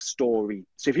backstory.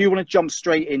 So if you want to jump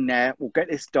straight in there, we'll get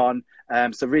this done.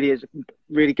 So really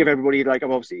give everybody like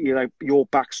obviously your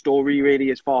backstory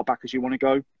really as far back as you want to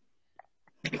go.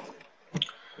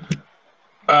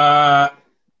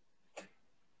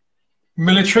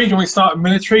 Military? Do we start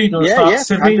military? Do we start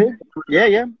civil?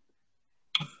 Yeah.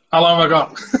 How long have I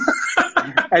got?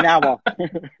 An hour.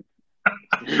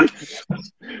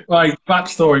 Right,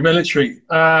 backstory, military.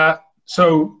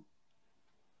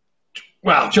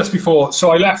 Just before.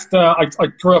 So I left, I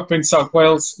grew up in South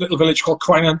Wales, little village called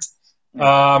Crynant.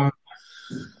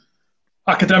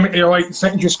 Academically, I went to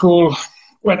secondary school,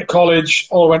 went to college,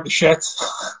 all went to shit.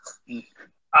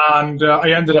 And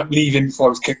I ended up leaving before I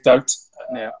was kicked out.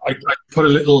 I put a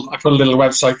little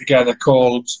website together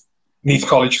called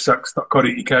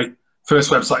neathcollegesucks.co.uk.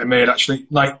 First website I made, actually,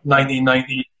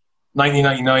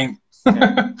 1999.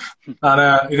 And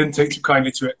it didn't take too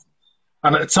kindly to it.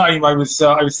 And at the time, I was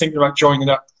thinking about joining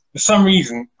up. For some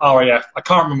reason, RAF. I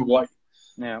can't remember why.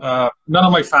 None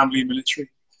of my family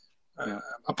military,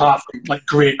 apart from like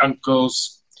great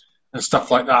uncles and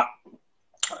stuff like that.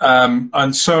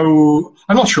 And so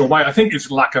I'm not sure why. I think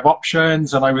it's lack of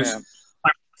options, and I was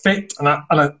fit, and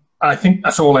I think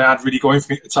that's all I had really going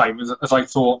for me at the time. As I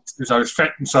thought, is I was fit,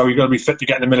 and so you got to be fit to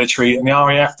get in the military, and the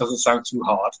RAF doesn't sound too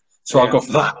hard, so I'll go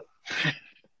for that.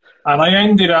 And I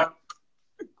ended up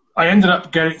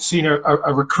seeing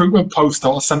a recruitment post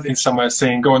or something somewhere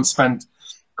saying go and spend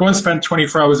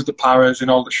 24 hours at the Paras in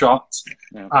all the shots.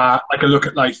 Like a look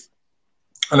at life.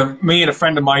 And me and a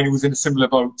friend of mine who was in a similar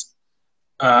boat,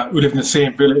 who lived in the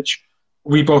same village,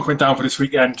 we both went down for this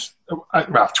weekend.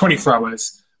 24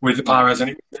 hours with the Paras,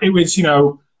 and it was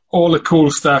all the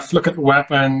cool stuff. Look at the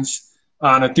weapons,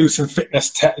 and I do some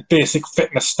basic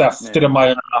fitness stuff. Did a mile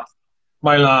and a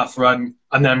half run,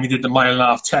 and then we did the mile and a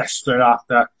half test straight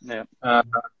after.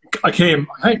 I came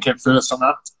first on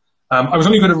that. I was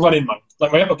only going to run in mind.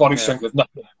 Like my upper body strength was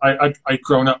nothing. I'd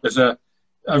grown up as a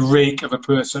rake of a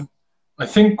person. I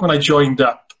think when I joined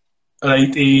up at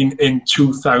 18 in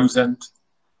 2000,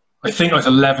 I think I was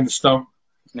 11 stone.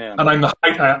 And I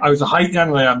was a height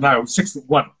younger than I am now,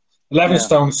 6'1". 11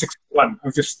 stone, 6'1".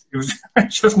 It was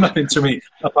just nothing to me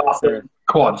apart from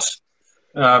quads.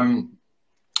 And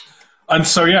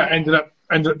so ended up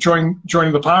joining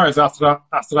the Paras after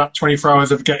that 24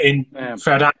 hours of getting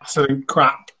fed absolute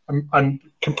crap and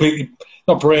completely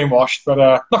not brainwashed, but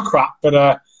not crap,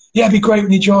 but it'd be great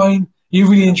when you join. You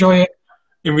really enjoy it.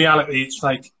 In reality, it's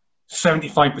like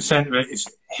 75% of it is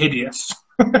hideous.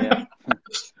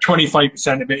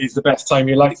 25% of it is the best time of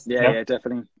your life. Yeah,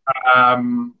 definitely.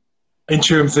 In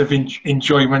terms of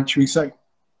enjoyment, should we say?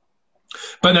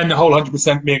 But then the whole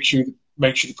 100% makes you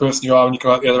the person you are when you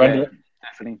come out the other end of it.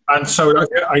 Definitely. And so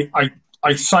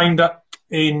I signed up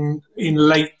in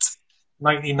late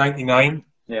 1999.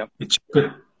 It took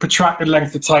a protracted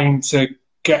length of time to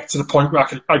get to the point where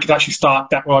I could actually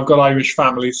start that. Well, I've got Irish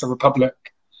family, so Republic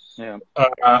of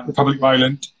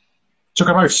Ireland. Took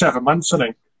about 7 months, I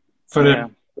think, for it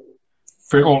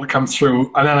all to come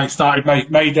through. And then I started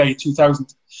May Day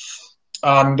 2000,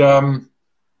 and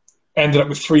ended up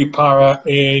with 3 para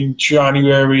in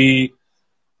January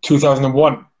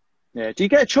 2001. Do you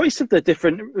get a choice of the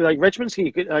different regiments?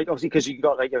 You could, obviously, because you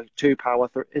got 2 para,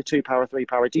 3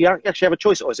 para. Do you actually have a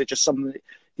choice, or is it just something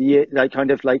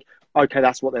okay,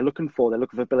 that's what they're looking for? They're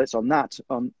looking for billets on that.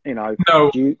 No.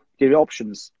 Do you give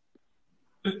options?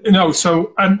 No.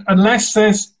 So unless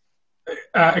there's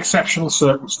exceptional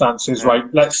circumstances, right?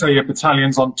 Let's say a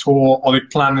battalion's on tour, or they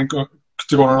plan to go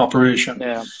on an operation,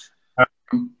 and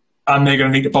they're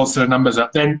going to need to bolster their numbers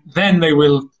up. Then they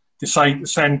will decide to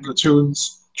send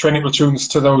training platoons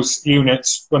to those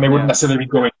units when they wouldn't necessarily be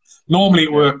going. Normally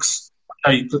it works.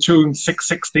 Platoon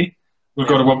 660 will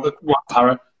go to one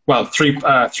para. Well, three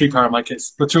para in my case.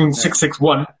 Platoon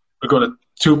 661 will go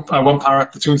to 1 para.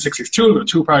 Platoon 662 will go to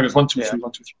 2 para. There's 1, 2, 3,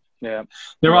 1, 2, 3.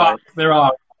 There are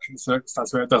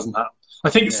circumstances where it doesn't happen. I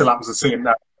think it still happens the same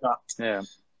now.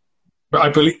 But I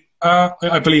believe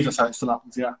that's how it still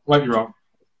happens. Yeah, might be wrong.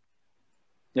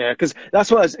 Yeah, because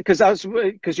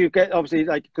you get obviously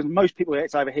because most people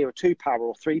it's either here a 2 para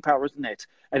or 3 para, isn't it?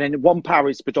 And then 1 para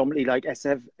is predominantly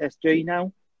SFSG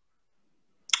now.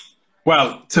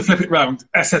 Well, to flip it round,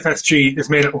 SFSG is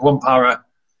made up of 1 para.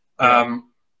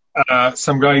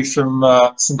 Some guys,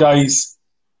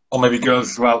 or maybe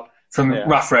girls as well, from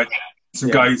RAF Reg. Some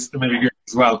guys, and maybe girls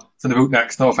as well, from the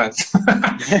Bootnecks. No offense,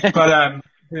 but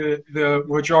the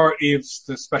majority of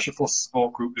the Special Forces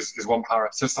Support Group is 1 para.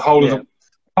 So it's the whole of the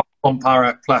 1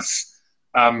 para plus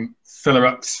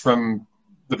filler-ups from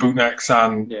the Bootnecks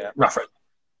and RAF Reg.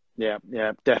 Yeah,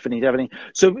 definitely.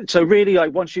 So really,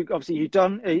 once you've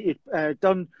done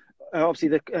obviously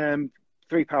the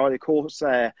 3 power, the course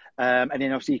there, and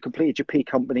then obviously you completed your P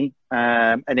company,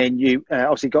 and then you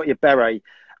obviously got your beret.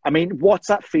 I mean, what's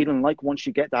that feeling like once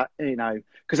you get that, you know,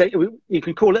 because you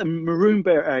can call it a maroon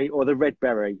beret or the red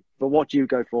beret, but what do you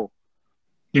go for?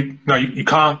 You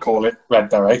can't call it red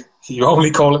beret. You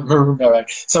only call it maroon beret.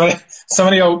 So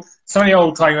many old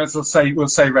timers will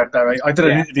say red beret. I did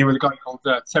an interview with a guy called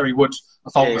Terry Wood, a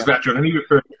Falcons veteran, and he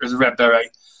referred to it as a red beret.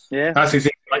 Yeah, that's his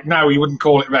thing. Like now, he wouldn't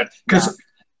call it red because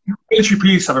military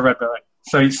police have a red beret.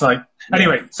 So it's like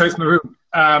anyway. So it's maroon.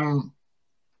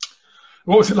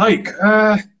 What was it like?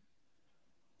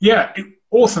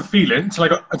 Awesome feeling until I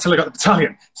got the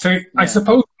battalion. So I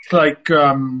suppose like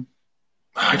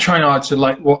I try hard to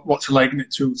like what to liken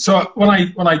it to. So when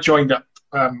I joined up,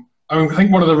 I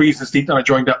think one of the reasons deep down I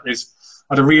joined up is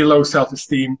I had a real low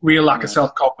self-esteem, real lack of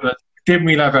self-confidence. Didn't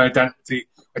really have an identity.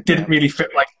 I didn't really feel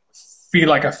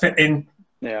like I fit in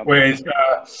with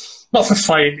not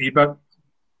society, but a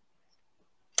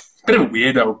bit of a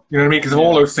weirdo. You know what I mean? Because of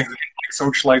all those things, I didn't like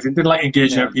socializing, didn't like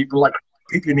engaging with people, like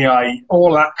people in the eye,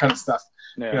 all that kind of stuff.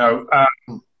 You know,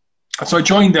 so I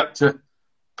joined up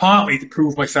partly to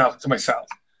prove myself to myself.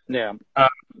 Yeah.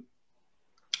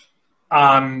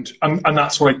 And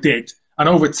that's what I did. And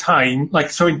over time, like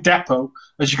so in depot,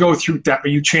 as you go through depot,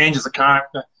 you change as a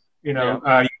character. You know,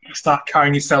 you start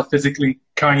carrying yourself physically,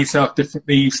 carrying yourself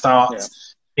differently. You start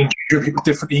engaging with people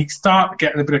differently. You start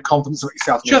getting a bit of confidence about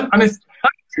yourself.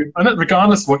 And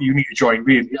regardless of what you need to join,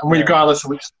 really, and regardless of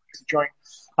which to join,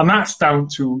 and that's down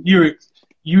to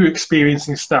you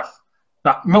experiencing stuff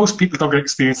that most people don't get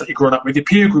experience that you're growing up with. Your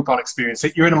peer group aren't experiencing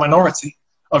it. You're in a minority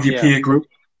of your peer group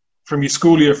from your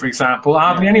school year, for example.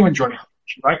 Hardly anyone joining,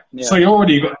 right? Yeah. So you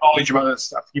already got knowledge about this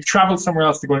stuff. You've traveled somewhere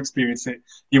else to go and experience it.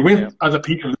 You're with other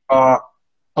people who are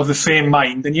of the same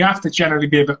mind, and you have to generally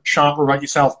be a bit sharper about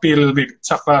yourself, be a little bit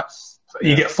tougher.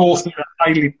 You get forced into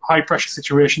high pressure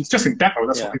situations, just in depot.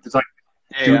 That's what people do.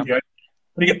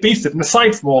 But you get beasted. And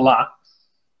aside from all that,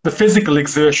 the physical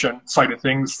exertion side of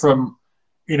things, from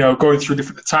going through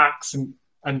different attacks and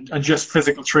just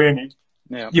physical training,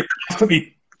 you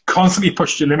constantly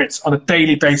push your limits on a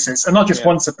daily basis, and not just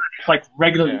once a day, like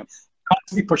regularly,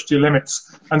 constantly push your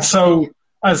limits. And so,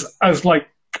 as like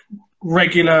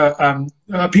regular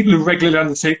people who regularly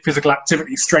undertake physical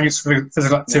activity, strenuous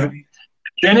physical activity,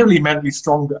 generally mentally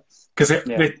stronger because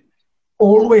they're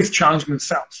always challenging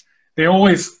themselves. They're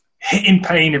always hitting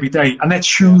pain every day, and they're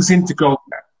choosing to go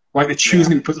there. Right? They're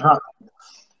choosing to put their hand,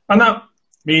 and that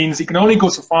means you can only go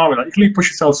so far with that. You can only push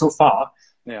yourself so far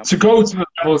to go to the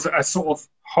levels that are sort of,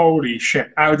 holy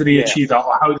shit, how did he achieve that?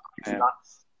 Or how did he do that?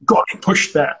 Got to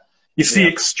push there. You see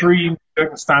extreme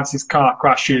circumstances, car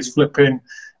crashes, flipping,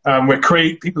 where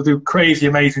people do crazy,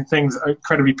 amazing things that are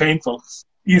incredibly painful.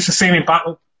 It's the same in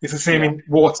battle. It's the same in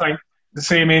wartime. The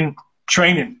same in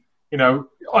training.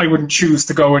 I wouldn't choose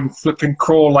to go and flip and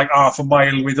crawl like half a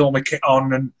mile with all my kit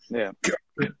on and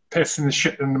piss and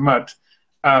shit in the mud,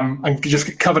 and just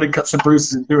get covered in cuts and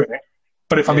bruises in doing it.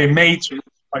 But if I'm being made to,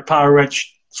 like Power Reg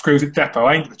screws at depot,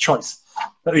 I ain't got a choice.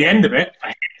 At the end of it, I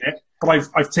hate it, but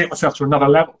I've taken myself to another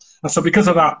level. And so because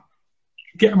of that,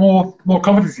 you get more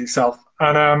confidence in yourself.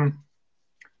 And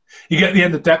you get to the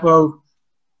end of depot,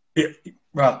 you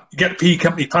get P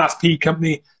company, past P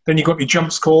company, then you got your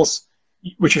jumps course,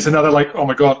 which is another like, oh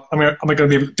my God, am I going to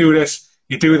be able to do this?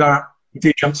 You do that, you do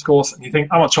your jumps course, and you think,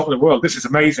 I'm on top of the world, this is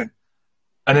amazing.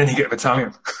 And then you get a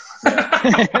battalion.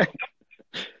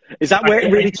 Is that where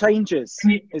it really changes?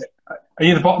 Are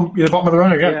you the bottom? You're the bottom of the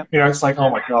run again. It's like, oh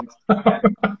my God.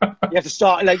 You have to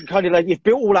start you've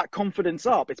built all that confidence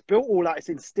up. It's built all that. It's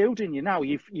instilled in you now.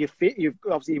 You've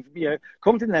obviously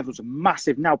confidence levels are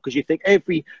massive now because you think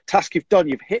every task you've done,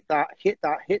 you've hit that.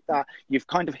 You've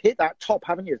kind of hit that top,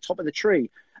 haven't you? The top of the tree.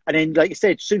 And then, like you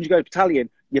said, as soon as you go to battalion,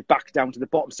 you're back down to the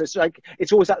bottom. So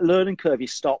it's always that learning curve. You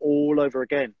start all over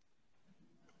again.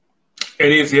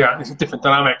 It is, yeah. It's a different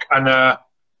dynamic. And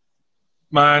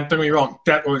man, don't get me wrong,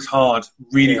 depot is hard,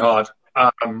 really hard.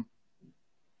 But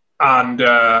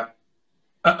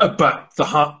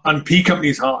P company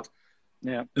is hard.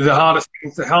 Yeah. The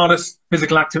hardest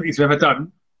physical activities we've ever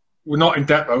done were not in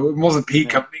depot. It wasn't P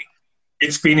company.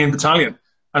 It's been in battalion.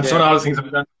 And some of the hardest things I've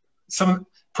done,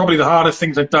 probably the hardest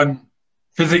things I've done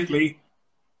physically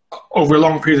over a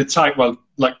long period of time, well,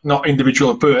 like not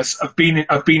individual bursts, I've been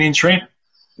in training.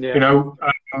 Yeah.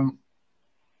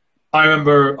 I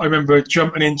remember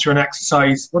jumping into an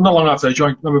exercise, well, not long after I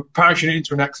joined, I remember parachuting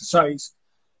into an exercise,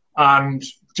 and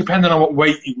depending on what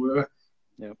weight you were,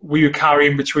 we were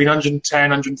carrying between 110,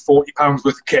 140 pounds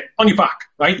worth of kit on your back,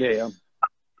 right? Yeah.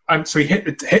 And so you hit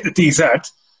the DZ,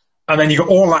 and then you got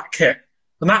all that kit,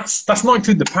 and that's not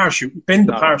including the parachute. You bin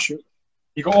the parachute,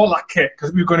 you got all that kit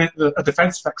because we were going into a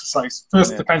defensive exercise.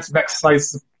 First defensive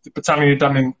exercise the battalion had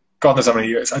done in God knows how many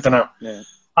years, I don't know. Yeah.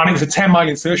 And it was a 10-mile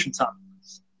insertion tap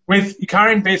with you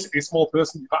carrying basically a small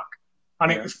person in your back.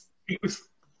 And it was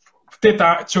did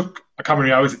that. It took I can't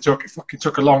remember how many hours it took. It fucking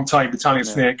took a long time. Battalion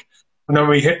Snake. And then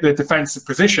when we hit the defensive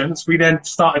positions, we then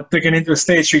started digging into a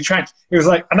stage 3 trench. It was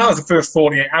like, and that was the first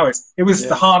 48 hours. It was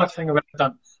the hardest thing I've ever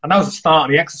done. And that was the start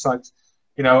of the exercise.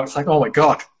 You know, it's like, oh my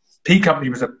God, P Company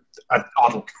was a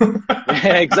doddle.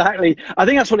 Yeah, exactly. I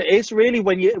think that's what it is really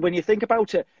when you think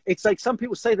about it. It's like some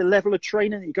people say the level of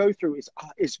training that you go through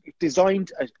is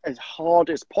designed as hard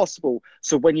as possible.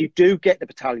 So when you do get the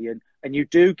battalion and you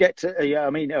do get to,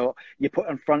 you put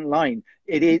on front line,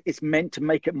 it's meant to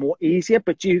make it more easier.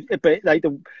 But it's like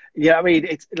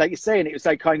you're saying, it was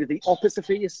like kind of the opposite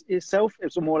for yourself. It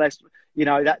was more or less,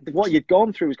 that what you'd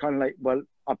gone through was kind of like, well,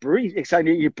 I breathed. It's like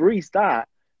you breezed that,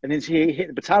 and then you hit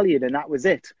the battalion, and that was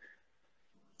it.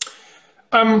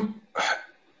 There's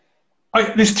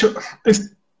two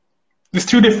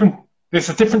different. There's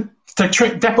a different.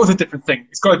 Depot's a different thing.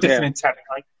 It's got a different intent,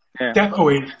 right? Yeah. Depot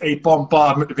is a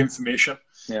bombardment of information.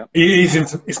 Yeah.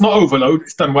 It's not overload.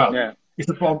 It's done well. Yeah. It's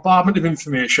a bombardment of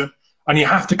information, and you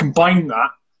have to combine that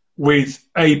with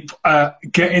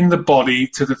getting the body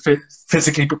to the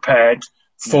physically prepared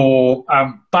for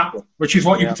battle, which is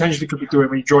what you potentially could be doing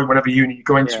when you join whatever unit you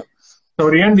go into. Yeah. So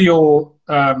at the end of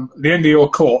your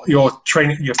course, your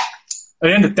training, at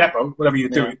the end of depot, whatever you're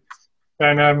doing,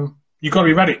 then you've got to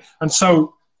be ready. And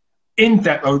so in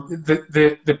depot,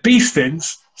 the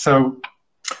beastings. So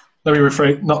let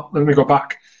me go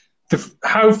back.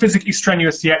 How physically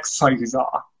strenuous the exercises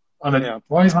are. And then,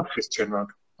 why is my kitchen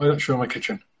around? Why not show my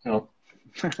kitchen?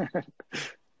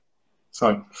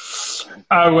 Sorry.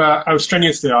 How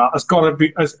strenuous they are has got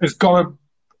to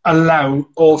allow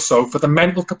also for the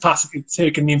mental capacity of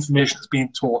taking the information that's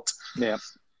being taught. Yeah.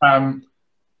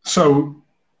 So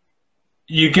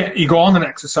you go on an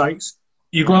exercise.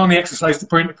 You go on the exercise to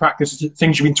put into practice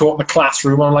things you've been taught in the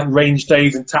classroom on like range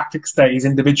days and tactics days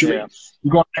individually. Yeah.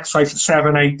 You go on exercise for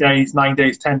 7, 8 days, 9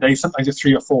 days, 10 days, sometimes it's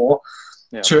 3 or 4.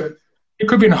 Yeah. It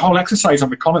could be a whole exercise on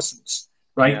reconnaissance,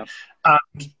 right? Yeah. And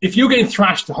if you're getting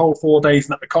thrashed the whole 4 days in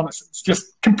that reconnaissance,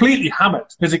 just completely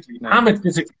hammered physically,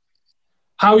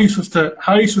 how are you supposed to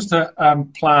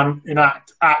plan and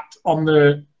act on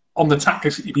the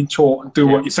tactics that you've been taught and do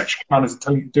what your section commanders are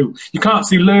telling you to do? You can't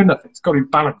learn nothing. It's got to be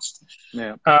balanced.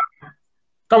 Yeah. That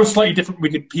was slightly different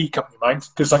with the P Company, mind,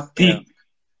 because like P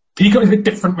Company is a bit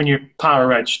different when you're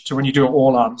power edge to when you do it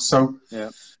all arms. So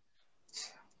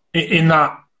in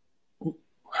that,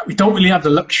 we don't really have the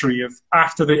luxury of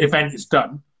after the event is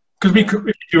done, because if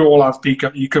you do all arms P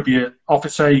Company, you could be an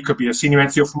officer, you could be a senior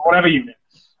NCO from whatever unit.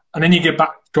 And then you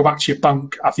go back to your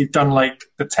bunk after you've done like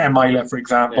the 10 miler, for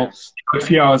example. You've got a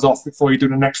few hours off before you do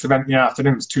the next event in the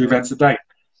afternoon. It's 2 events a day.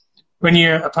 When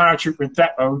you're a paratrooper in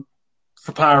depot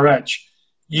for Power Edge,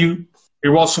 it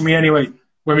was for me anyway.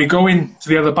 When we go into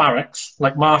the other barracks,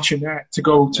 like marching there to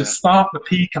go to start the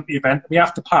P Company event, we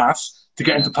have to pass to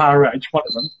get into Power Edge, one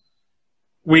of them.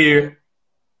 We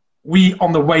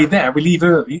on the way there, we leave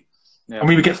early and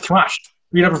we would get thrashed.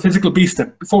 We'd have a physical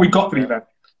beasting before we got to the event.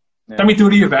 Yeah. Then we do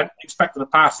the event, expected to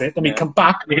pass it. Then we come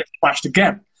back and we get thrashed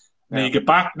again. And then you get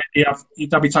back, and then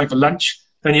that'll be time for lunch.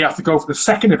 Then you have to go for the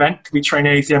second event. Could be train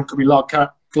AZM, could be log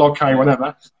carry,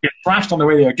 whatever. You get thrashed on the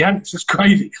way there again. It's just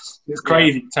crazy. It's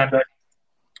crazy. 10 days.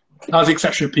 That was the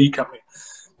exception of P Company.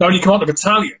 Now when you come out to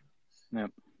battalion,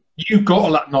 you've got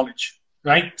all that knowledge,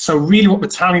 right? So really what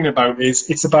battalion about is,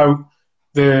 it's about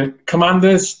the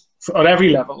commanders at every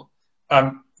level,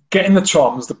 getting the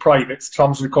TROMs, the privates,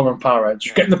 TROMs we call them Power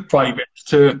Edge, getting the privates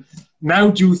to now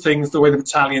do things the way the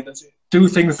battalion does it. Do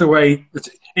things the way that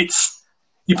it's,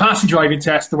 you pass the driving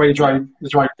test the way the driving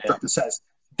instructor says.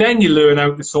 Then you learn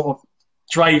how to sort of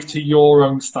drive to your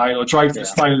own style, or drive to the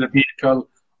style of the vehicle,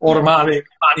 automatic,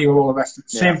 manual, all the rest of it.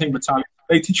 Same thing battalion.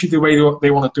 They teach you the way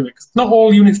they want to do it. 'Cause not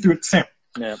all units do it the same.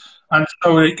 Yeah. And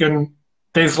so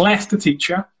there's less to teach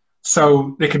you,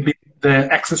 so the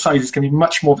exercises can be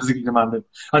much more physically demanding.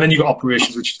 And then you've got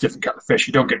operations, which is a different kettle of fish.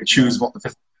 You don't get to choose what the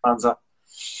physical demands are.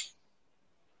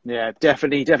 Yeah,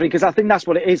 definitely. Because I think that's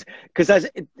what it is. Because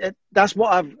that's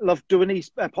what I've loved doing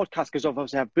these podcasts, because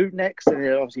obviously I have Bootnecks and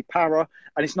obviously Para,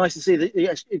 and it's nice to see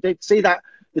that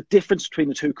the difference between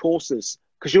the two courses.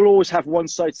 Because you'll always have one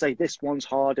side say this one's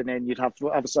hard, and then you'd have the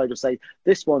other side will say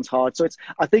this one's hard. So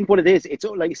I think what it is, it's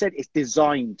like you said, it's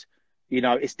designed.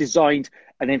 It's designed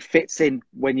and then fits in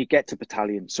when you get to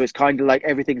battalion. So it's kind of like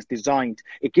everything's designed.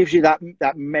 It gives you that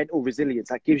mental resilience.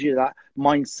 That gives you that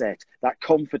mindset, that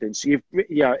confidence.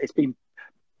 It's been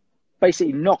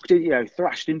basically knocked,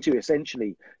 thrashed into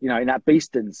essentially, in that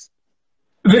Beestons.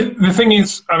 The thing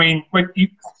is, I mean, when you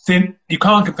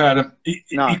can't compare them.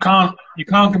 You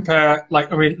can't compare,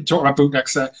 like, I mean, you're talking about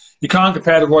bootnecks there. You can't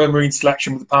compare the Royal Marine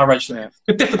Selection with the Power Register. Yeah.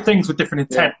 They're different things with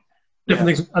different intent.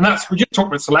 Different things, and that's, we're just talking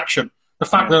about selection. The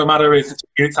fact of the matter is, it's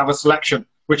units have a selection,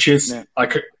 which is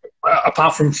like,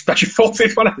 apart from Special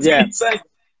Forces, what I say.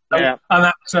 And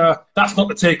that's not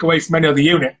to take away from any other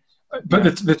unit. But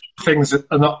the things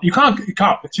are not, you can't.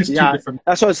 It's just two different.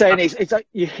 That's what I'm saying. It's like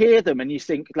you hear them and you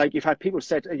think, like, you've had people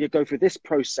said, you go through this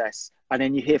process, and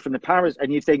then you hear from the powers,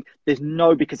 and you think there's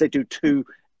no, because they do two.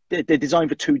 They're designed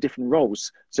for two different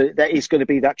roles. So there is going to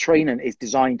be that training is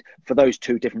designed for those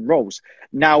two different roles.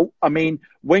 Now, I mean,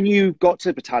 when you got to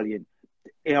the battalion,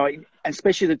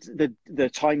 especially the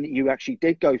time that you actually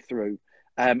did go through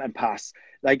and pass,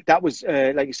 like that was,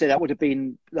 like you said, that would have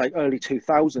been like early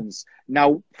 2000s.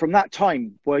 Now, from that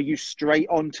time, were you straight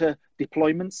on to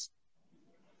deployments?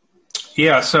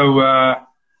 Yeah. So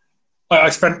I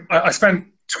spent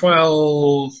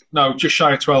just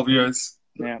shy of 12 years.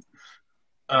 Yeah.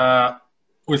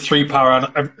 With 3 Para,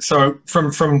 and so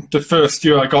from the first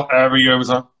year I got there, every year was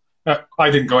I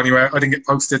didn't go anywhere. I didn't get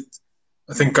posted.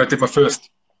 I think I did my first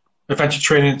adventure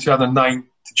training in 2009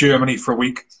 to Germany for a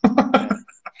week.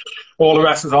 All the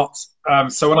rest was ops.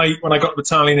 So when I got the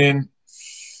battalion in,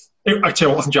 I tell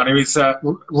you, it wasn't January. It was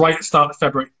right at the start of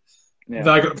February. Yeah.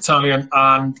 Then I got the battalion,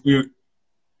 and we were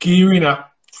gearing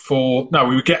up for. No,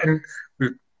 we were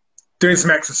doing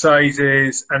some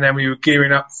exercises, and then we were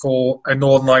gearing up for a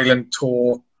Northern Ireland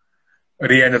tour at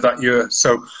the end of that year.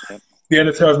 So the end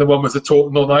of 2001 was the tour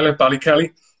to Northern Ireland,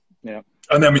 Ballykelly. Yeah.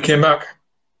 And then we came back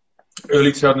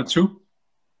early 2002.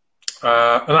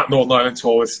 And that Northern Ireland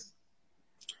tour was,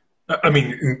 I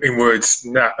mean, in words,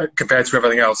 compared to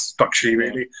everything else, Buckshee,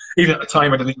 really. Even at the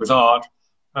time, I didn't think it was hard.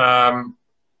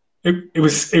 It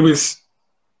was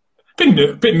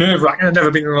a bit nerve-wracking. I'd never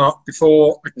been in a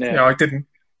before. Yeah. I didn't.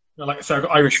 Like I said, I've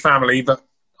got Irish family, but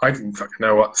I didn't fucking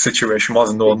know what the situation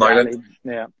was in Northern Ireland.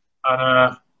 Yeah.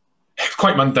 And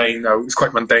quite mundane, though. It was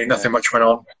quite mundane. Nothing much went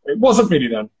on. It wasn't really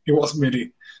then. It wasn't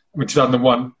really. I mean,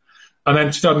 2001. And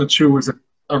then 2002 was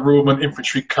a Roman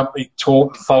infantry company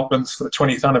tour to the Falklands for the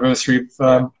 20th anniversary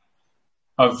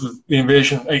of the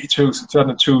invasion, 82. So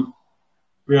 2002,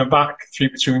 we went back 3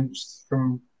 platoons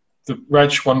from the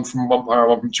Reg, one from 1 Para,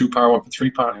 one from 2 Para, one from 3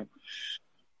 Para.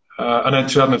 And then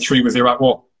 2003 was the Iraq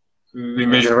War. The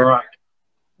invasion of Iraq.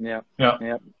 Yeah,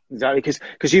 exactly.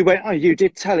 Because you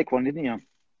did Telic one, didn't you?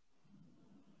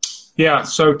 Yeah.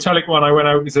 So Telic one, I went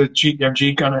out as a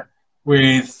GPMG gunner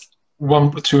with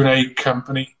 1 platoon A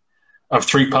company of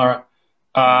 3 Para.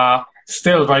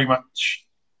 Still very much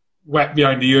wet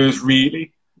behind the ears,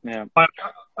 really. Yeah.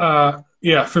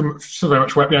 Still very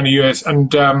much wet behind the ears,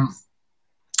 and that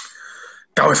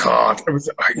was hard. It was.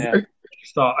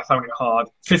 I found it hard,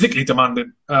 physically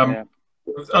demanding.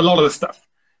 A lot of the stuff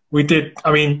we did.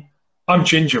 I mean, I'm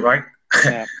ginger, right?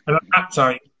 Yeah. And at that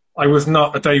time, I was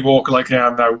not a day walker like I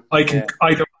am now. I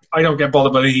don't get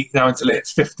bothered by the heat now until it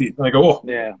hits 50, and I go, oh,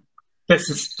 yeah.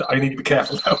 I need to be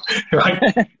careful now.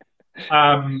 Right?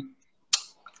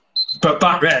 But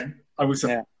back then, I was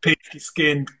a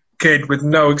pasty-skinned kid with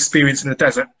no experience in the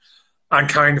desert and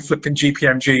kind of flipping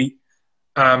GPMG.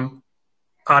 And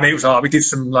it was hard. We did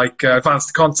some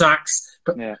advanced contacts,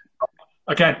 but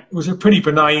again, it was a pretty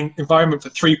benign environment for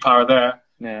 3 Para there.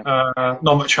 Yeah.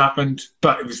 Not much happened,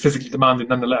 but it was physically demanding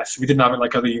nonetheless. We didn't have it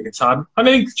like other units had. I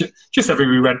think just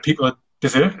everywhere we went, people had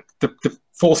deserted. The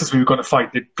forces we were going to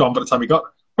fight, they'd gone by the time we got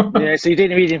there. Yeah, so you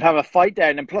didn't even have a fight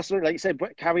down, and plus, like you said,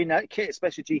 carrying that kit,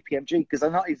 especially GPMG, because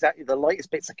they're not exactly the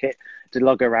lightest bits of kit to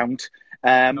lug around.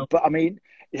 No. But I mean,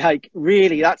 like,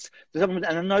 really, that's something,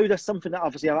 and I know there's something that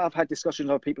obviously I've had discussions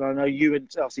with people, and I know you and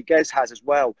obviously Gez has as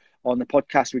well on the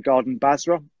podcast regarding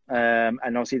Basra, and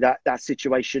obviously that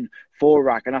situation for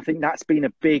Iraq, and I think that's been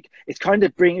a big. It's kind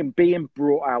of being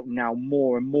brought out now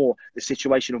more and more, the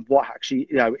situation of what actually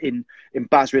in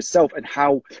Basra itself, and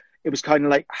how it was kind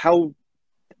of like how.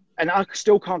 And I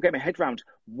still can't get my head around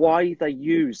why they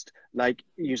used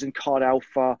using Card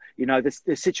Alpha,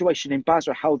 the situation in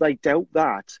Basra, how they dealt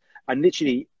that. And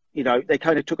literally, they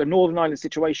kind of took a Northern Ireland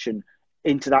situation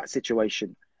into that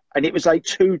situation. And it was like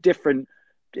two different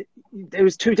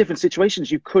situations.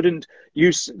 You couldn't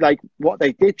use what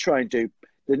they did try and do,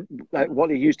 what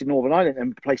they used in Northern Ireland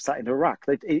and place that in Iraq.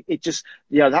 It just,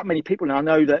 that many people. And I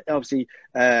know that obviously,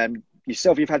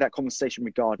 yourself, you've had that conversation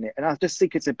regarding it, and I just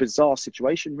think it's a bizarre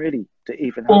situation, really, to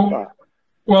even have that.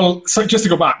 Well, so just to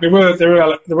go back, there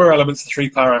were elements of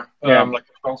 3 Para, like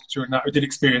the and that. We did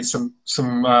experience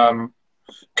some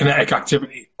kinetic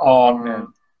activity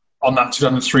on on that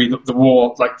 2003, the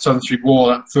war, like 2003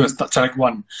 war, that Telic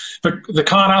one. But the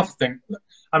Card Alpha thing,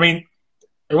 I mean,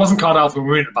 it wasn't Card Alpha when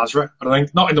we were in Basra, but I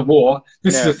think not in the war.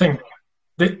 This is the thing.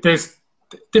 There's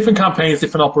different campaigns,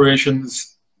 different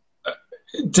operations,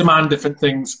 demand different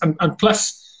things. And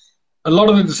plus, a lot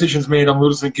of the decisions made on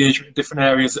rules of engagement in different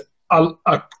areas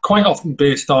are quite often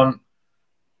based on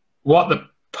what the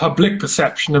public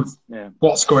perception of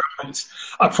what's going on is.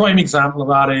 A prime example of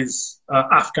that is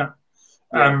Afghan.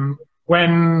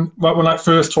 When I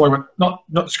first told, not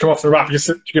to come off the wrap, just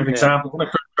to give an example, when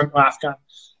I first went to Afghan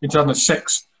in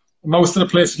 2006, most of the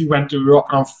places we went to, we were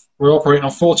operating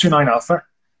on 429 Alpha,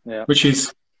 which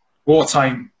is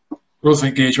wartime rules of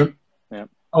engagement,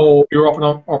 or we were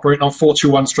operating on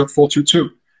 421/422,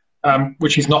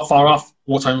 which is not far off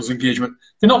wartime rules of engagement.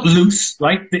 They're not loose,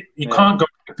 right? You can't go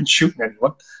up and shoot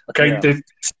anyone. Okay, there's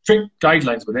strict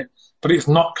guidelines with it, but it's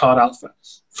not Card Alpha.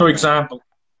 For example,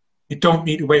 you don't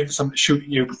need to wait for someone to shoot at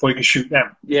you before you can shoot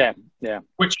them.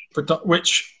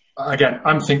 Which again,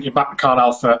 I'm thinking back to Card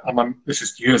Alpha, and this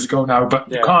is years ago now,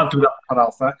 but you can't do that with Card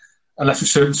Alpha unless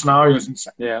it's certain scenarios.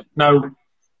 Now,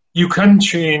 you can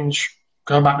change,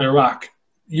 going back to Iraq,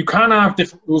 you can have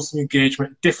different rules of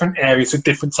engagement, different areas at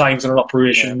different times in an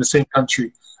operation in the same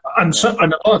country. And a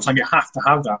lot of the time you have to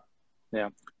have that.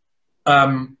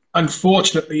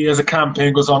 Unfortunately, as a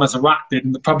campaign goes on, as Iraq did,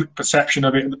 and the public perception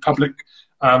of it and the public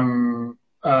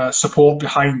support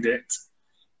behind it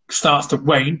starts to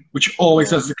wane, which always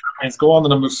does as the campaigns go on, the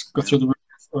numbers go through the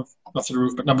roof, not through the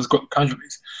roof, but numbers go up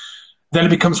casualties. Then it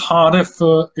becomes harder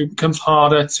to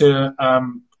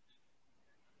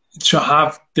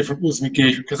have different rules of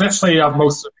engagement. Because let's say you have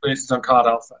most of the places on Card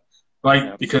Alpha,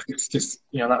 right? Because it's just,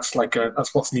 that's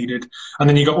what's needed. And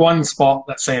then you got one spot,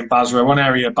 let's say in Basra, one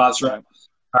area of Basra,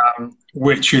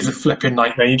 which is a flipping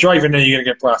nightmare. You drive in there, you're going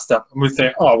to get brassed up. And we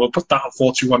think, we'll put that on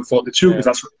 421, 422 because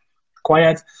that's what's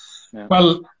required.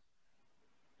 Well,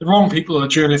 the wrong people, the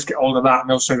journalists, get hold of that, and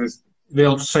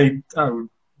they'll say,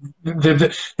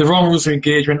 the wrong rules of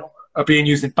engagement are being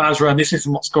used in Basra, and this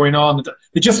isn't what's going on.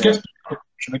 It just gets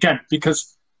again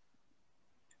because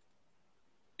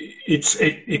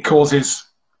it causes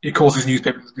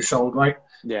newspapers to be sold, right?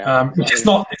 It's just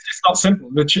not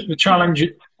simple. The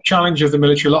challenge of the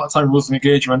military a lot of time rules of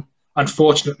engagement,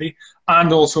 unfortunately,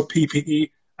 and also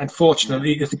PPE,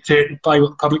 unfortunately, is dictated by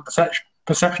what the public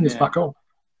perception is back home.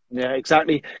 Yeah,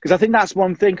 exactly. Because I think that's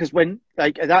one thing. Because when,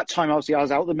 at that time, obviously, I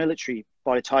was out of the military.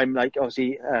 By the time,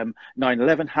 obviously,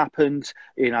 9/11 happened,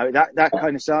 that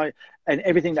kind of side, and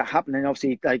everything that happened, and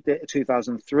obviously,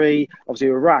 2003, obviously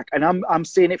Iraq, and I'm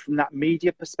seeing it from that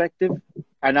media perspective,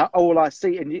 and all I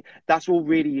see, and that's all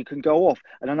really you can go off.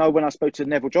 And I know when I spoke to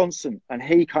Neville Johnson, and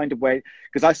he kind of went,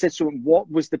 because I said to him, "What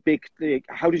was the big thing?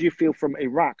 How did you feel from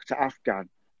Iraq to Afghan?"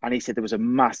 And he said there was a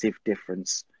massive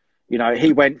difference.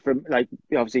 He went from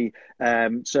obviously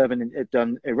serving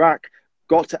done Iraq,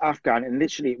 got to Afghan, and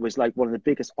literally it was like one of the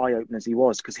biggest eye openers he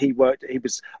was, because he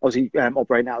was obviously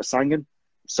operating out of Sangin,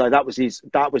 so that was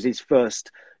his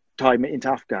first time into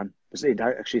Afghan, was into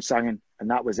actually Sangin, and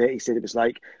that was it. He said it was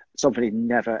like something he'd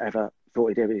never ever thought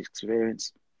he'd ever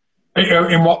experience.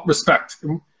 In what respect?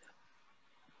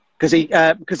 Because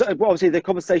obviously the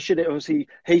conversation, obviously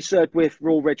he served with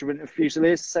Royal Regiment of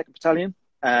Fusiliers, 2nd Battalion.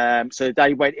 So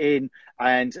they went in,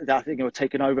 and I think they were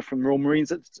taken over from Royal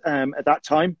Marines at that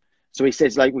time. So he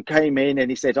says, we came in, and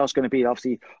he said, it's going to be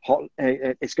obviously hot.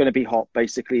 It's going to be hot,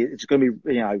 basically. It's going to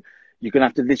be, you're going to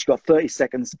have to literally got 30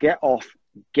 seconds, get off,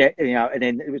 and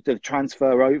then it was the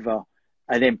transfer over.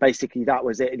 And then basically that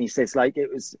was it. And he says, it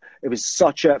was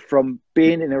such a, from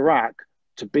being in Iraq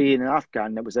to being in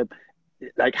Afghan, it was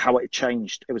how it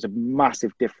changed. It was a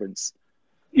massive difference.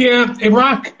 Yeah,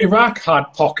 Iraq had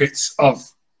pockets of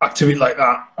activity like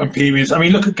that and periods. I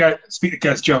mean, speak to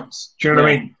Gez Jones. Do you know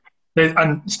what I mean?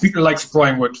 And speak to the likes of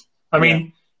Brian Wood. I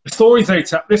mean, the stories they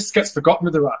tell, this gets forgotten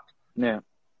with Iraq. Yeah.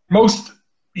 Most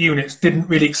units didn't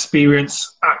really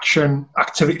experience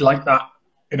activity like that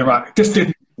in Iraq. Just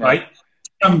didn't, right?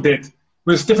 Some did.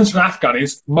 Whereas the difference with Afghan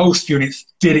is most units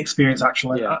did experience action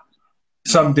like that.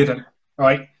 Some didn't,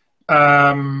 right?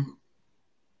 But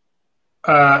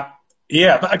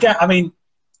again, I mean,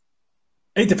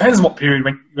 it depends on what period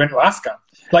you went to Afghan.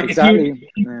 Exactly.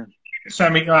 If you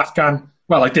send me to Afghan,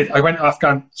 well, I did. I went to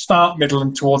Afghan start, middle,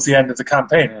 and towards the end of the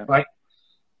campaign, right?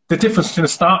 The difference between the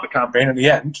start of the campaign and the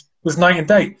end was night and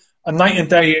day. And night and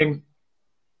day in...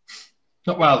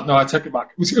 I take it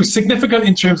back. It was significant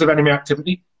in terms of enemy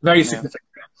activity, very significant.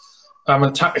 An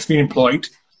attack that's been employed.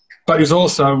 But it was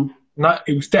also...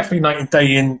 It was definitely night and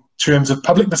day in terms of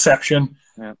public perception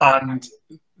and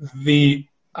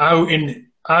how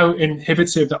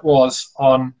inhibitive that was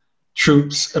on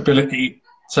troops' ability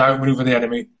to outmaneuver the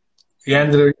enemy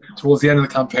towards the end of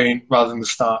the campaign rather than the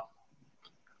start.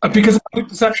 Because of public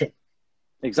perception.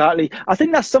 Exactly. I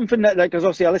think that's something that, because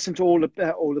obviously I listen to all the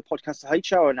podcasts of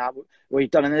H-Hour now where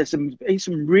you've done, and there's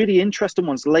some really interesting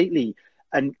ones lately.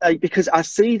 And because I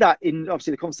see that in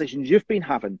obviously the conversations you've been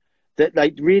having, that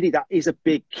like really that is a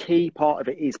big key part of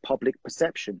it is public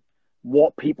perception,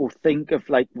 what people think of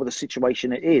like what the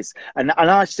situation it is. And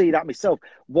I see that myself,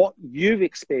 what you've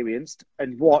experienced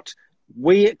and what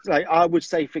we, like I would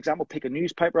say, for example, pick a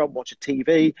newspaper up, watch a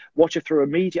TV, watch it through a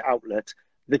media outlet.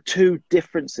 The two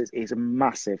differences is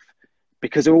massive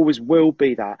because there always will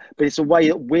be that, but it's a way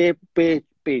that we're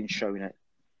being shown it.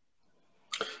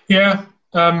 Yeah.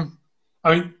 I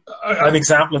mean, an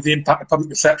example of the impact of public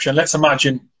perception, let's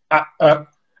imagine,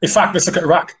 in fact, let's look at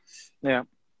Iraq. Yeah.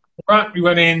 Iraq, we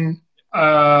went in,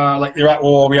 like the Iraq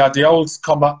War, we had the old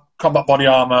combat body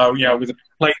armor, you know, with the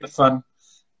plate in the front.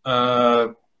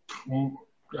 I mean,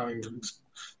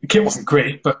 the kit wasn't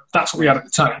great, but that's what we had at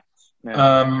the time.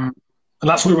 Yeah. And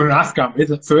that's what we were in Afghan with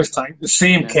the first time. The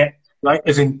same kit, right,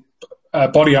 as in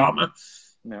body armor.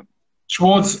 Yeah.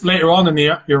 Towards later on in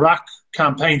the Iraq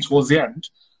campaign, towards the end,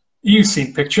 you've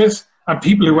seen pictures and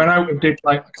people who went out and did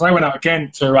like, because I went out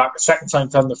again to Iraq the second time,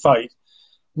 2005.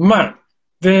 Man,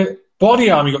 the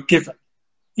body armor you got given,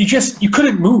 you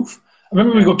couldn't move. I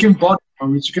remember we got given body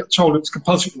armor, you got told it was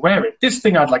compulsory to wear it. This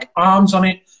thing had like arms on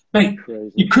it, mate.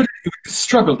 You could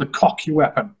struggle to cock your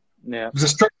weapon. Yeah, it was a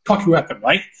struggle to cock your weapon,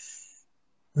 right?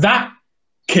 That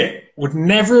kit would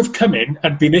never have come in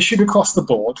and been issued across the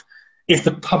board if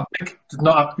the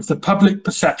public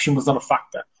perception was not a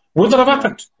factor. Would that have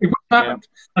happened? It would have happened.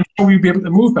 And so we'd be able to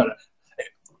move better.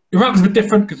 Iraq was a bit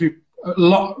different because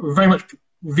very much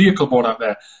vehicle board out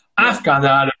there. Afghan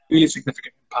had a really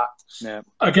significant impact. Yeah.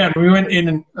 Again, we went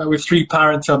in with 3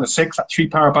 para until the 6th, that 3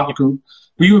 para battle group.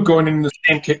 We were going in the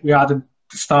same kit we had at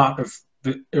the start of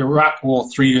the Iraq War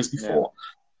 3 years before. Yeah.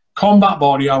 Combat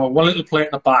body armor, one little plate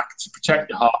in the back to protect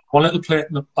your heart, one little plate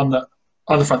on the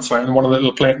front side, and one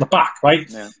little plate in the back, right?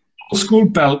 Yeah. Old school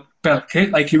belt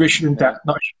kit, like you're issuing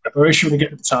not issuing to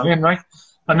get the battalion, right?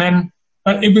 And then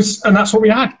and that's what we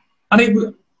had, and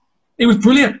it was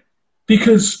brilliant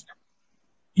because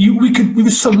we were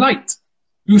so light,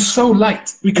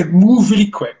 we could move really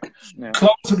quick,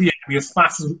 close to the enemy as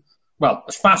fast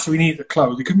as we needed to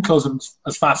close. We couldn't close them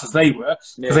as fast as they were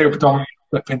because they were predominantly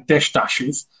flipping dish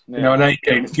dashes, you know, and they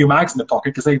gained a few mags in the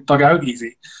pocket because they dug out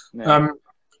easy. Yeah.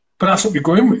 But that's what we're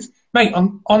going with, mate.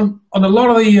 On a lot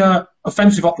of the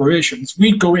offensive operations,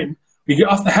 we'd go in, we get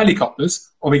off the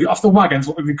helicopters or we get off the wagons,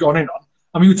 what we've gone in on,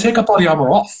 and we would take our body armor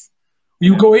off. We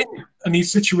would go in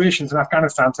these situations in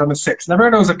Afghanistan, 2006, and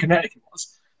everyone knows what Connecticut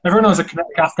was. Everyone knows what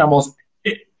Connecticut Afghan was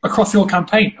across the whole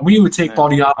campaign, and we would take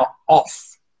body armor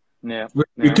off. Yeah.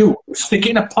 We do. We stick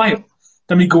it in a pile.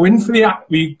 Then we go in for the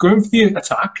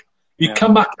attack. We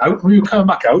come back out. We come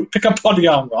back out, pick our body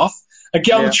armor off, and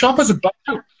get on the choppers and back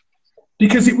out.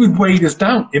 Because it would weigh us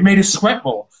down. It made us sweat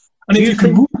more. And if you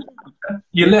can move,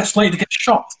 you're less likely to get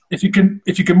shot. If you can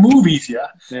move easier,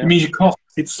 it means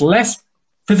it's less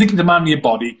physically demanding your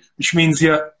body, which means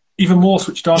you're even more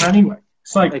switched on anyway.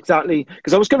 It's like exactly.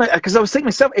 Because I was thinking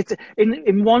myself, it's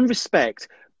in one respect,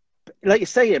 like you're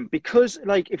saying, because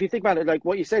like if you think about it, like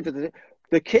what you said,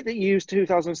 the kit that you used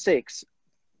 2006,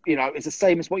 you know, it's the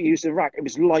same as what you used in Iraq. It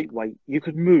was lightweight. You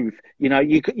could move. You know,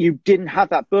 you didn't have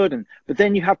that burden. But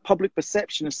then you have public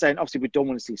perception of saying, obviously, we don't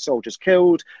want to see soldiers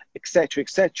killed, etc.,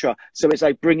 etc. So it's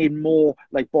like bringing more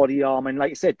like body armor, and like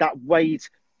you said, that weighed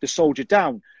the soldier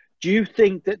down. Do you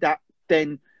think that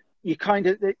then you kind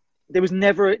of there was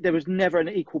never an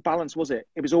equal balance, was it?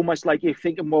 It was almost like you're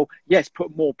thinking, well, yes,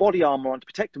 put more body armor on to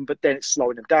protect them, but then it's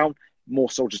slowing them down. More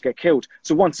soldiers get killed.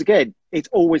 So once again, it's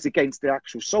always against the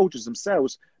actual soldiers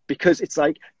themselves because it's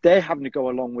like they're having to go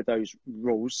along with those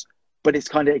rules, but it's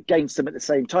kind of against them at the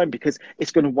same time because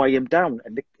it's going to weigh them down.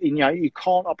 And you know, you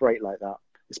can't operate like that,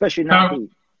 especially now.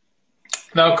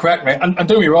 No, correct, mate. And don't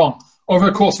get me wrong. Over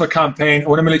the course of a campaign,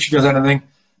 or when a military does anything,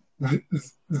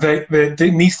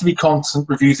 there needs to be constant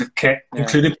reviews of kit,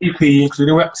 including PP,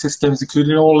 including weapon systems,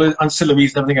 including all the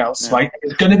ancillaries and everything else. Right?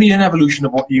 It's going to be an evolution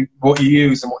of what you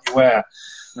use and what you wear.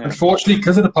 Unfortunately,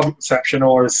 because of the public perception,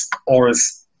 or as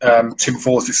Tim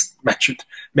Forces mentioned,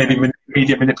 maybe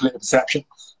media manipulative perception.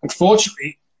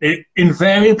 Unfortunately, it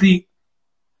invariably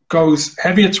goes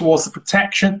heavier towards the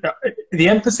protection. The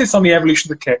emphasis on the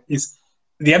evolution of the kit is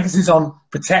the emphasis on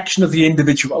protection of the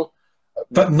individual,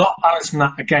 but not balancing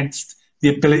that against the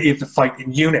ability of the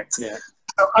fighting unit. Yeah.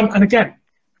 And again,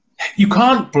 you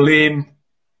can't blame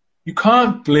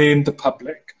the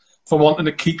public for wanting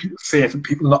to keep people safe and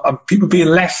people being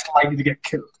less likely to get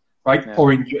killed. right,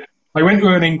 or injured. I went to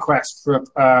an inquest for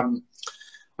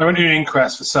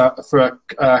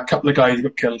a couple of guys who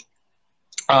got killed,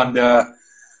 and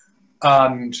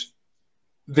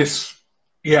this,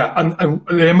 and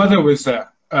their mother was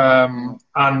there,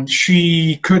 and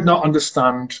she could not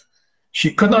understand.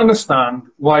 She could not understand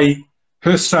why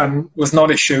her son was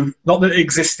not issued. Not that it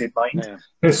existed, mind. Yeah.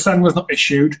 Her son was not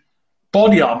issued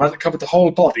body armor that covered the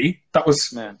whole body.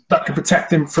 That could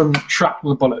protect him from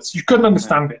shrapnel bullets. You couldn't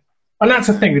understand it, and that's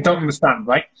the thing they don't understand,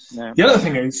 right? Yeah. The other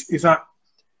thing is that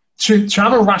to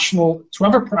have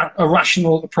a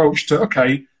rational approach to,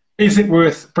 okay, is it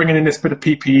worth bringing in this bit of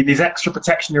PPE, these extra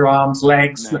protection in your arms,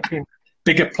 legs, flipping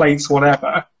bigger plates,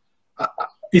 whatever?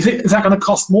 Is that going to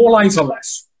cost more lives or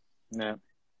less? No.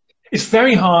 It's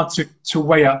very hard to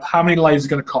weigh up how many lives it's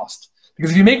going to cost,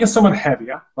 because if you're making someone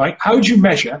heavier, right? How do you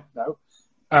measure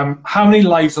how many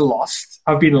lives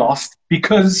have been lost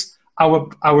because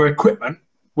our equipment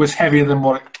was heavier than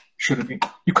what it should have been?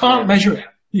 You can't measure it.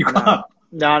 You can't.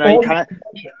 No, you can't.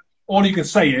 All you can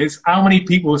say is how many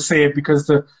people were saved because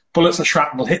the bullets of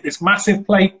shrapnel hit this massive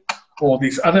plate or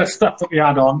this other stuff that we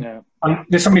had on. Yeah. And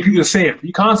there's so many people who are saved.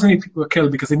 You can't say how many people were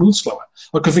killed because they moved slower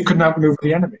or because they couldn't outmaneuver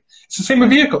the enemy. It's the same with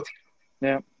vehicles.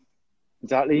 Yeah,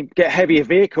 exactly. Get heavier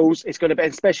vehicles. It's going to be,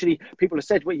 especially people have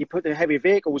said when you put the heavier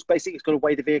vehicles, basically it's going to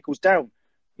weigh the vehicles down.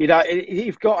 You know,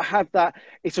 you've got to have that.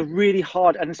 It's a really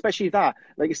hard, and especially that,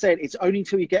 like you said, it's only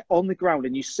until you get on the ground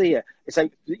and you see it. It's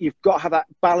like you've got to have that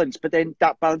balance, but then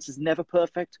that balance is never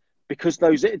perfect because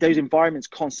those environments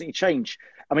constantly change.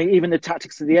 I mean, even the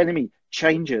tactics of the enemy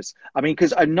changes. I mean,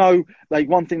 because I know, like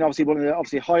one thing,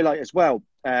 obviously highlight as well.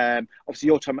 Obviously,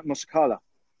 your time at Musa Qala.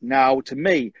 Now, to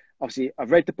me, obviously,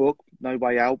 I've read the book No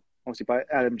Way Out, obviously by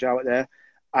Adam Jowett there,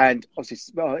 and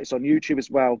obviously it's on YouTube as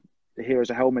well. The Heroes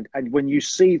of Helmand, and when you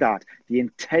see that, the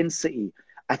intensity,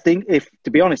 I think,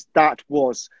 to be honest, that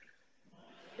was,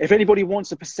 if anybody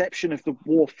wants a perception of the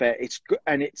warfare, it's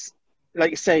like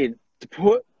you're saying, to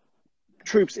put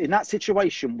troops in that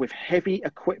situation with heavy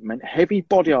equipment, heavy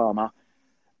body armor.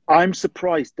 I'm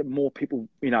surprised that more people,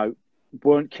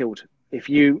 weren't killed.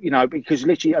 Because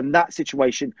literally in that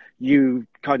situation, you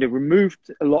kind of removed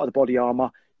a lot of the body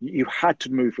armor. You had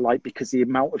to move light because the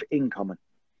amount of incoming.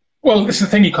 Well, it's the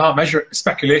thing, you can't measure it. It's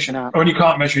speculation. No. When you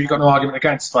can't measure it, you've got no argument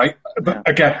against, right? But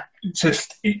again,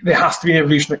 there has to be an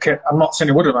evolution of kit. I'm not saying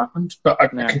it would have happened, but I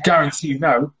can guarantee you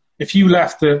now, if you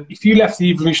left the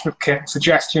evolution of kit,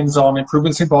 suggestions on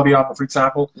improvements in body armor, for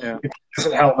example, improvements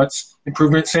in helmets,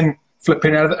 improvements in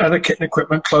flipping other kit and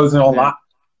equipment, clothing, all that,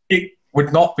 it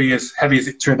would not be as heavy as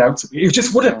it turned out to be. It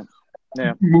just wouldn't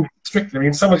move strictly. I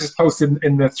mean, someone just posted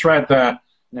in the thread there,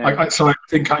 so I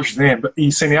didn't catch his name, but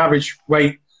he's saying the average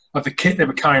weight of the kit they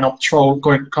were carrying on patrol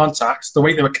going to contacts, the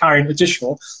weight they were carrying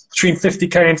additional, between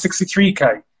 50k and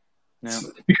 63k. Yeah. So,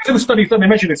 because it was studies done, they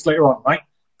measured this later on, right?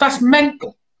 That's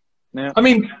mental. Yeah. I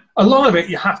mean, a lot of it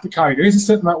you have to carry. There is a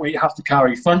certain amount of weight you have to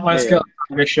carry. Frontline scale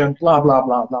ammunition, blah, blah,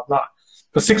 blah, blah, blah.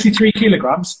 For 63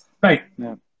 kilograms, mate,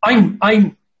 I'm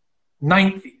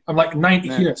 90. I'm like 90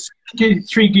 kilos.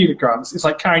 3 kilograms, it's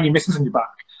like carrying your missus on your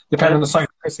back, depending on the size of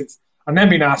the missus. And then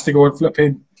being asked to go and flip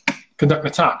in, conduct an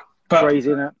attack. But,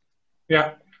 crazy, isn't it?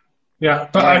 Yeah.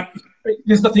 But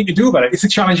there's nothing you can do about it. It's a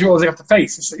challenge you always have to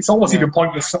face. It's almost even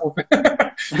pointless. Sort of.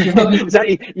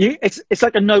 Exactly. It's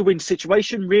like a no-win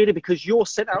situation, really, because you're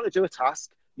sent out to do a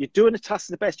task. You're doing the task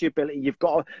to the best of your ability. You've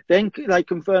got to then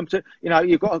confirm to,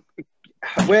 you've got to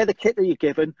wear the kit that you're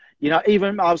given.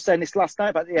 Even I was saying this last night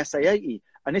about the SA-80.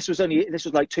 And this was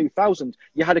like 2000.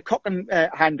 You had a cock and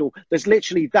handle that's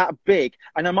literally that big,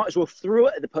 and I might as well threw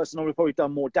it at the person. I would have probably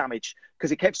done more damage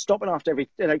because it kept stopping after every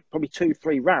probably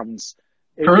 2-3 rounds.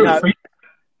 For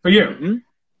you,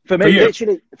 for me,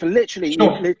 literally.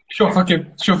 Sure,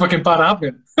 fucking bad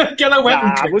admin. Get away!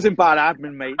 Nah, it wasn't bad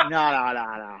admin, mate.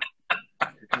 No.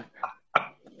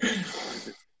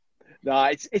 No,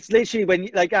 it's literally when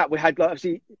like that. We had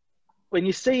obviously. When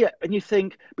you see it and you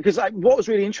think, because what was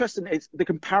really interesting is the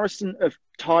comparison of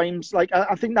times. Like,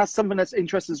 I think that's something that's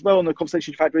interesting as well in the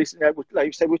conversation you've had recently, like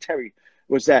you said, with Terry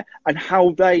was there, and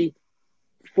how they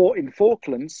fought in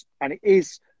Falklands, and it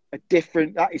is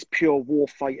that is pure war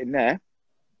fighting there.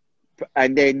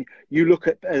 And then you look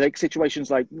at like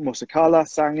situations like Musa Qala,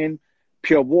 Sangin,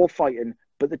 pure war fighting,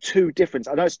 but the two difference.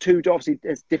 I know it's obviously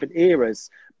there's different eras,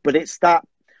 but it's that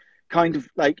kind of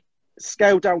like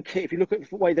scaled down kit. If you look at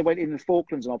the way they went in the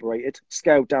Falklands and operated,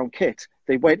 scaled down kit,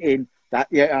 they went in that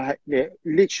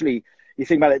literally, you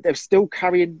think about it, they're still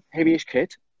carrying heavyish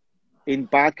kit in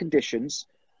bad conditions.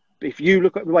 But if you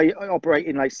look at the way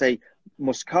operating, like say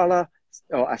Musa Qala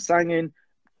or Asangin,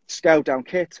 scaled down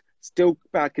kit, still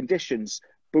bad conditions,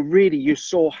 but really you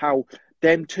saw how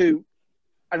them two,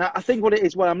 and I think what it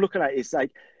is, what I'm looking at is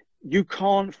like, you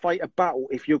can't fight a battle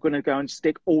if you're going to go and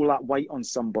stick all that weight on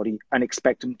somebody and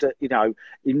expect them to, you know,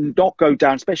 not go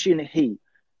down, especially in the heat.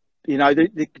 You know,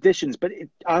 the conditions. But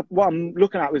what I'm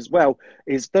looking at as well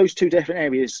is those two different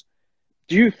areas.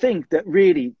 Do you think that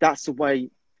really that's the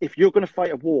way, if you're going to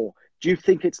fight a war, do you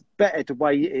think it's better the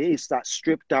way it is, that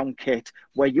stripped down kit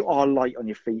where you are light on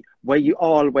your feet, where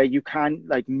you can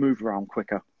like move around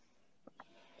quicker?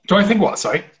 Do I think what,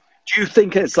 sorry? Do you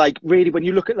think it's like really, when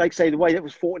you look at, like, say, the way that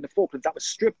was fought in the Falklands, that was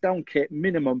stripped down kit,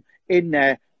 minimum, in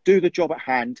there, do the job at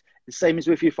hand, the same as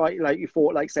if you fight, like you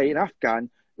fought, like, say, in Afghan,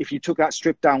 if you took that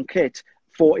stripped down kit,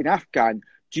 fought in Afghan,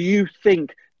 do you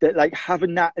think that, like,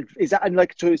 having that, is that,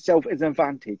 like, to itself is an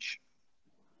advantage?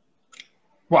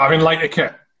 Well, having lighter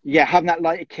kit? Yeah, having that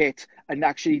lighter kit and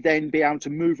actually then be able to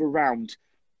move around.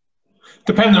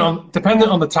 Dependent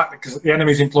on the tactics that the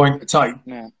enemy's employing at the time,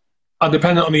 yeah, and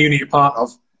dependent on the unit you're part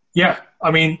of. Yeah,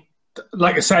 I mean,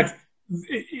 like I said,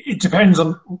 it depends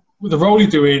on the role you're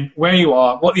doing, where you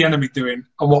are, what the enemy's doing,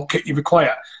 and what kit you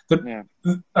require.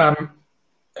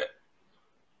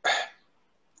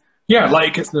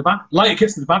 Lighter kit's an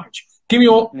advantage. Give me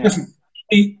listen.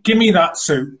 Give me that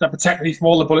suit that protects me from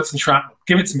all the bullets and shrapnel.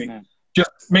 Give it to me. Yeah. Just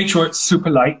make sure it's super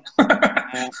light.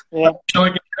 Make sure I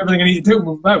get everything I need to do and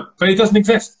move out. But it doesn't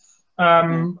exist.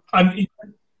 Lighter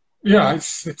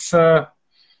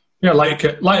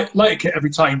kit every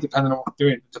time, depending on what you're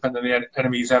doing, depending on the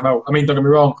enemy's MO. I mean, don't get me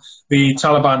wrong, the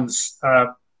Taliban's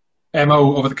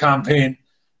MO over the campaign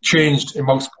changed in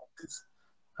most places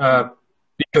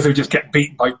because they were just getting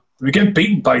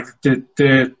beaten by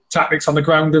the tactics on the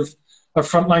ground of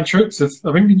frontline troops,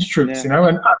 of infantry troops, you know,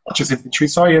 and not just infantry,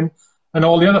 sorry, and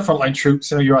all the other frontline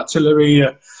troops, you know, your artillery,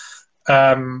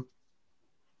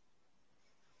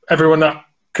 everyone that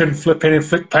can flip in and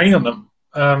inflict pain on them.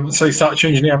 So you start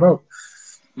changing the MO.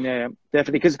 Yeah,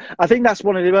 definitely. Because I think that's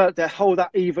one of the whole,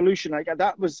 that evolution, like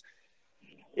that was,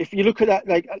 if you look at that,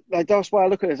 like that's why I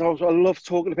look at it. I love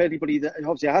talking to anybody that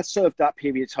obviously has served that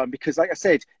period of time, because like I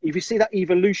said, if you see that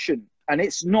evolution, and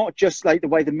it's not just like the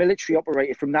way the military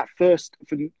operated from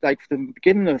the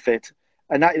beginning of it,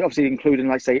 and that obviously including,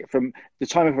 like, say, from the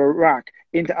time of Iraq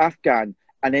into Afghan,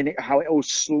 and then how it all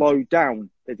slowed down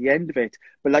at the end of it,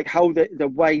 but like how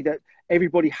the way that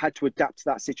everybody had to adapt to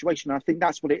that situation. And I think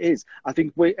that's what it is. I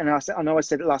think I know I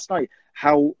said it last night,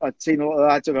 how I'd seen a lot of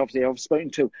lads I've spoken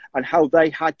to, and how they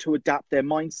had to adapt their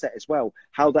mindset as well,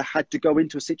 how they had to go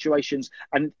into situations.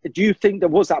 And do you think there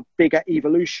was that bigger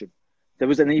evolution? There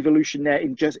was an evolution there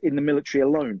in the military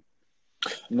alone.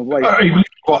 In the way.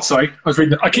 What? Sorry, I was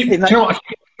reading. I keep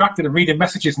distracted and reading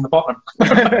messages in the bottom.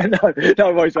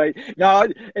 no worries, mate. No,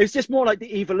 it's just more like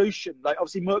the evolution. Like,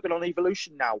 obviously, working on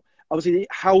evolution now. Obviously,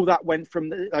 how that went from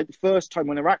the first time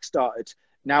when Iraq started.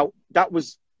 Now, that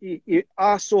was,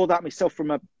 I saw that myself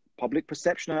from a public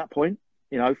perception at that point,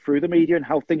 you know, through the media and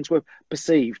how things were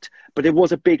perceived. But it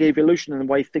was a big evolution in the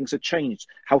way things had changed,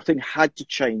 how things had to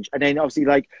change. And then obviously,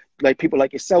 like people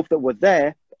like yourself that were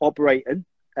there operating,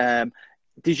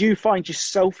 did you find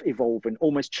yourself evolving,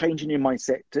 almost changing your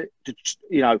mindset to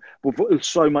you know, with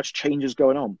so much changes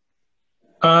going on?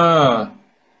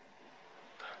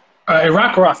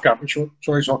 Iraq or Afghan? Which one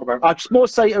shall we talk about? I'd just more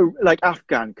say like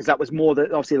Afghan, because that was more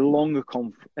obviously a longer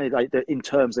in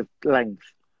terms of length.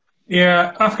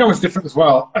 Yeah, Afghan was different as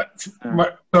well.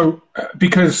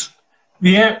 Because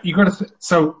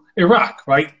so Iraq,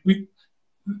 right?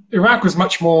 Iraq was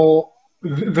much more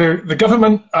the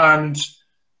government and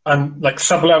like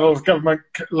sub-level government,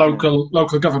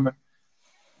 local government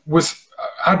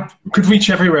could reach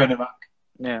everywhere in Iraq.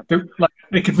 Yeah,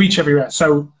 they could reach everywhere.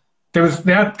 So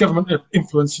they had government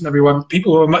influence in everyone.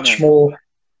 People were much more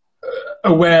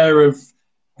aware of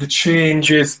the change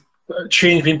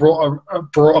being brought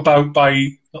about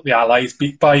by not the Allies,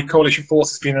 but by coalition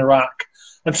forces being in Iraq,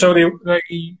 and so they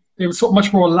were sort of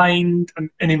much more aligned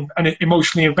and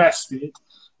emotionally invested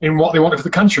in what they wanted for the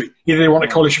country. Either they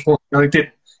wanted coalition forces or they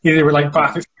didn't. Either they were like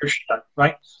Ba'athist,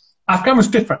 right? Afghan was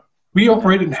different. We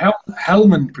operated in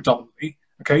Helmand predominantly.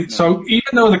 Okay, so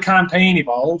even though the campaign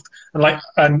evolved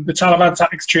and the Taliban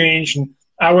tactics changed and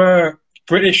our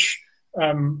British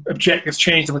objectives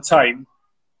changed over time,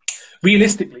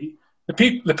 realistically, the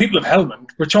people of Helmand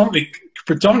were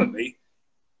predominantly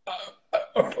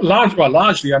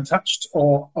largely untouched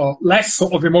or less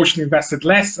sort of emotionally invested,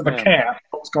 less of a care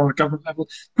for what was going on at government level.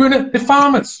 They're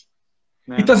farmers.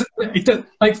 Yeah. It doesn't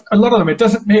like a lot of them. It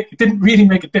didn't really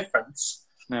make a difference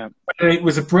whether it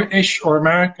was a British or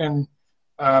American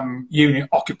unit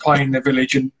occupying their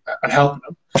village and helping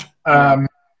them,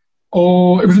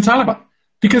 or it was the Taliban,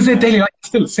 because their daily life is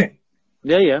still the same.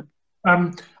 Yeah.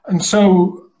 And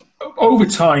so over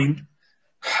time,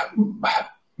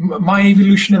 my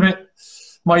evolution of it,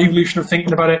 my evolution of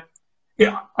thinking about it,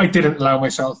 yeah, I didn't allow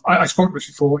myself. I spoke to this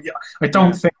before. Yeah, I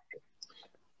don't think.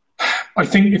 I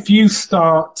think if you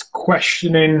start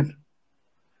questioning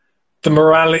the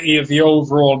morality of the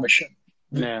overall mission,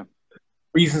 the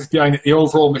reasons behind it, the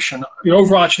overall mission, the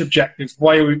overarching objectives,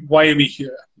 why are we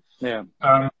here? Yeah.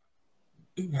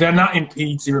 Then that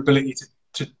impedes your ability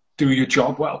to do your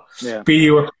job well. Yeah. Be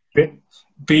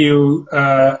you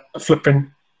a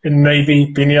flipping in the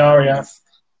Navy, be in the RAF,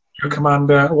 you're a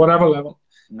commander, whatever level.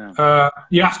 No.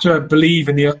 You have to believe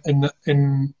in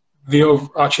the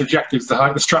overarching objectives,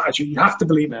 the strategy. You have to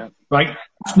believe it, right?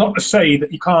 It's not to say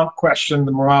that you can't question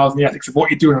the morals and the ethics of what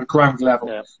you're doing on a ground level.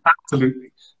 Yeah.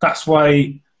 Absolutely. That's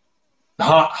why the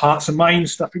hearts and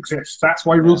minds stuff exists. That's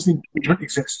why rules of engagement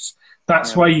exists.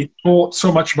 That's why you taught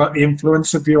so much about the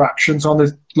influence of your actions on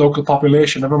the local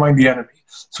population, never mind the enemy.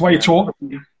 That's why you taught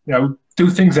them, do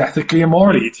things ethically and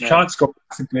morally. You can't just go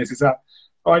in places that,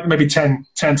 all right, maybe 10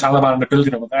 Taliban in a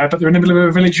building over there, but they're in the middle of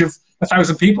a village of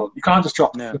 1,000 people. You can't just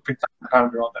drop the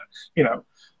pounder on there,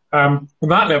 On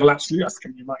that level, absolutely, that's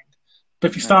in your mind.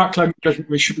 But if you start claiming judgment,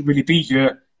 we shouldn't really be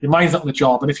here, your mind's not on the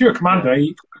job. And if you're a commander,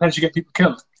 you can potentially get people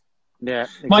killed. Yeah,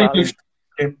 exactly.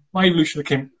 My evolution of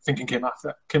thinking came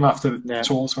after the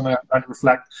tours when I had to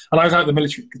reflect. And I was out of the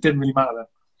military. It didn't really matter then.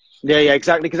 Yeah,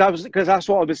 exactly. Because that's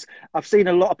what I've seen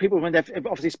a lot of people when they've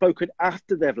obviously spoken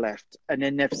after they've left, and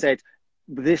then they've said,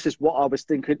 this is what I was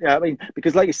thinking. I mean,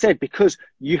 because like you said, because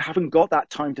you haven't got that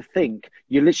time to think,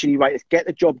 you're literally right. Get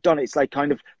the job done. It's like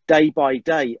kind of day by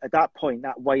day. At that point,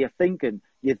 that way of thinking,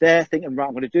 you're there thinking, right,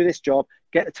 I'm going to do this job,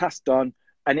 get the task done.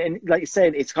 And like you're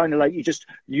saying, it's kind of like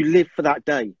you live for that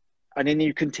day. And then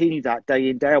you continue that day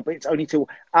in, day out, but it's only till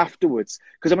afterwards.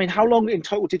 Because, I mean, how long in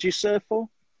total did you serve for?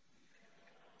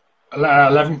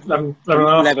 11 and a half.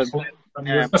 11.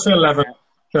 Yeah. Let's say 11.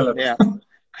 Yeah. Yeah.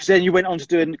 Because then you went on to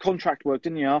doing contract work,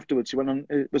 didn't you, afterwards? You went on,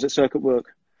 was it circuit work?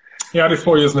 Yeah, I did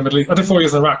 4 years in the Middle East. I did 4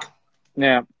 years in Iraq.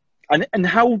 Yeah. And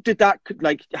how did that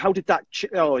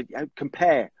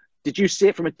compare? Did you see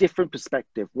it from a different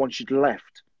perspective once you'd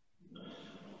left?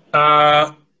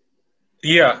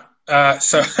 Yeah.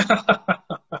 So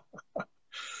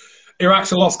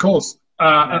Iraq's a lost cause,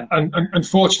 and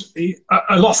unfortunately,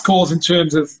 a lost cause in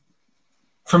terms of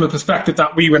from the perspective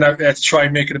that we went out there to try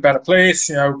and make it a better place.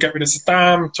 Get rid of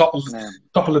Saddam, topple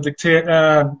the dictator,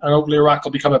 and hopefully Iraq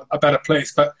will become a better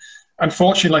place. But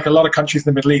unfortunately, like a lot of countries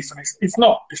in the Middle East, and it's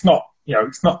not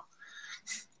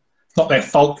their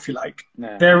fault, if you like.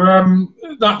 No. They're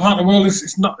that part of the world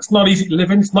is not easy to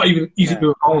live in. It's not even easy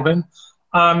to evolve in.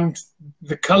 And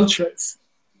the cultures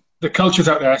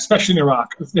out there, especially in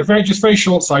Iraq, they're very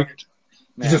short-sighted.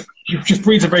 Yeah. It just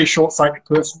breeds a very short-sighted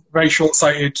person, very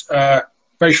short-sighted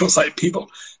people,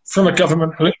 from a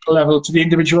government political level to the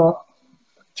individual.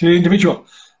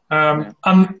 And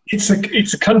it's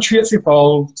a country that's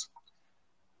evolved.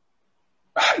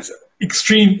 It's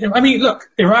extreme. I mean, look,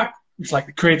 Iraq was like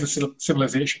the creator of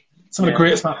civilization. Some of the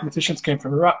greatest mathematicians came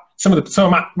from Iraq. Some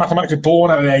mathematics were born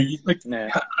out of there,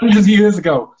 hundreds of years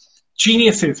ago.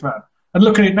 Geniuses, man. And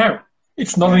look at it now.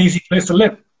 It's not an easy place to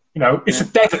live. It's a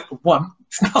desert for one.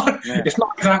 It's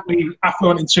not exactly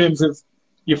affluent in terms of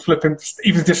you're flipping,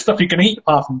 even just stuff you can eat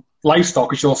apart from livestock,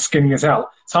 because you're skinny as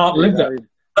hell. It's hard to live there.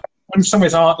 When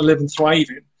somewhere's hard to live and thrive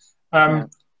in,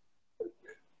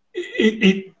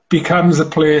 it becomes a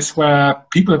place where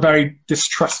people are very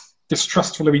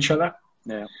distrustful of each other.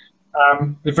 Yeah.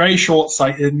 They're very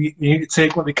short-sighted. You need to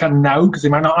take what they can now because they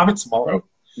might not have it tomorrow.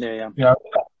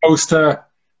 Opposed to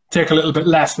take a little bit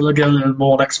less, but they'll get a little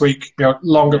more next week.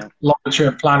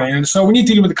 Longer-term planning. And so when you're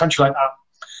dealing with a country like that,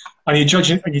 and you're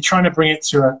judging, and you're trying to bring it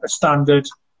to a standard,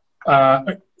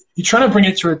 you're trying to bring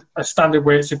it to a standard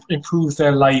where it improves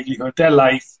their livelihood, their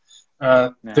life,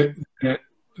 the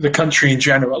country in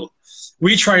general.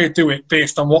 We try to do it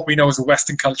based on what we know as a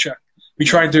Western culture. We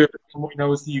try and do it based on what we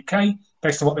know as the UK,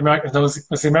 based on what the Americans know as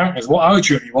the Americans, what our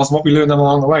journey was and what we learned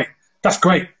along the way. That's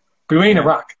great. But we're in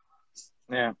Iraq.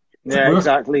 Yeah,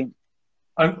 exactly.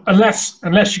 And unless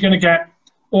you're going to get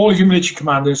all of your military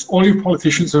commanders, all your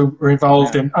politicians who are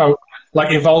involved in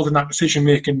that decision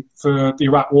making for the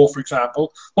Iraq War, for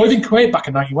example, or even Kuwait back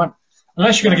in '91.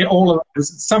 Unless you're going to get all of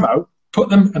those and somehow put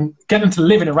them and get them to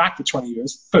live in Iraq for 20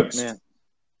 years first. Yeah.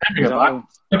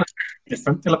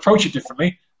 They'll approach it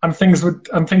differently, and things would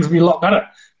be a lot better.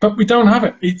 But we don't have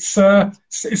it. It's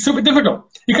super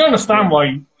difficult. You can understand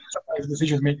why sometimes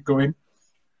decisions made to go in.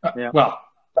 Well,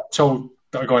 told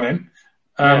that we're going in.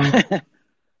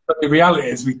 But the reality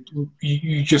is,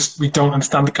 we don't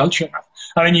understand the culture,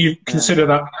 and then you consider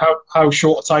that how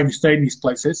short a time you stay in these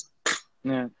places.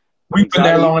 Yeah. We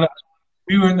Exactly. weren't there long enough.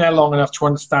 We weren't there long enough to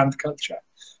understand the culture,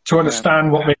 to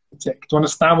understand what makes it tick, to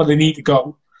understand where they need to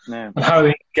go and how they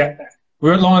need to get there. We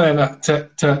weren't long enough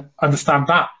to understand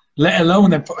that, let alone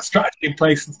then put a strategy in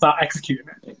place and start executing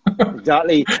it.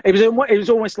 Exactly. It was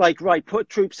almost like, right, put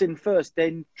troops in first,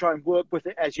 then try and work with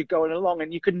it as you're going along.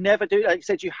 And you can never do, like you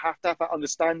said, you have to have that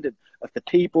understanding of the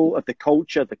people, of the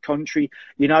culture, the country.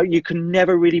 You know, you can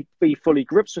never really be fully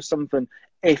grips with something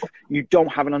if you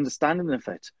don't have an understanding of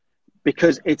it.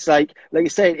 Because it's like you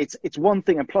say, it's one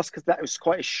thing, and plus because that was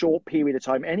quite a short period of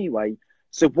time anyway.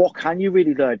 So what can you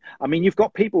really learn? I mean, you've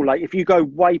got people like, if you go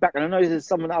way back, and I know there's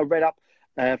someone that I read up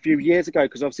a few years ago,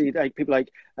 because obviously like, people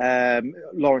like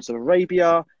Lawrence of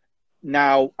Arabia.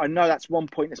 Now, I know that's one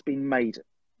point that's been made,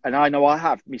 and I know I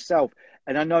have myself,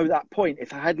 and I know that point,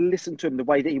 if I had listened to him the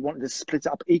way that he wanted to split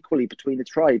it up equally between the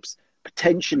tribes,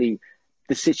 potentially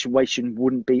the situation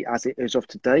wouldn't be as it is of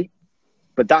today.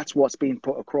 But that's what's being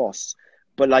put across.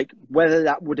 But like whether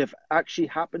that would have actually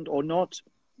happened or not,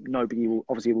 nobody will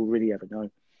really ever know.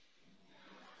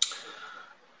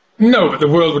 No, but the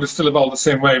world would have still evolved the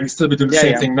same way. We'd still be doing the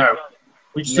same thing now.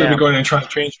 We'd still be going and trying to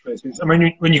change places. I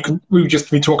mean, we would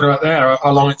just be talking about there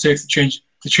how long it takes to change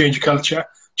your culture,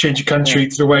 change your country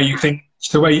to the way you think,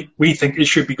 to the way we think it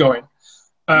should be going.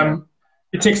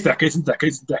 It takes decades and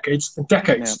decades and decades and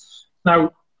decades.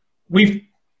 Now, we've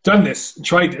done this and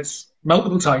tried this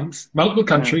multiple times, multiple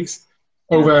countries,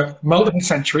 over multiple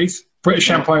centuries.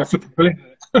 British Empire flipping brilliant,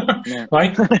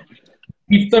 right?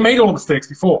 They made all the mistakes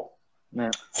before.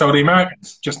 So the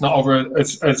Americans, just not over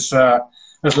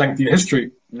as lengthy a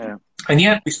history. And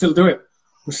yet we still do it.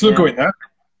 We're still going there.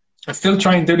 I still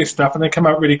try and do this stuff, and they come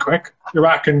out really quick.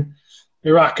 Iraq and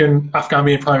Afghan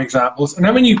being prime examples. And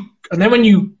then when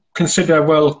you consider,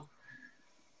 well,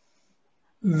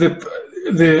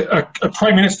 a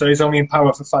prime minister is only in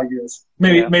power for 5 years,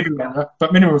 maybe longer,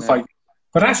 but minimum 5 years.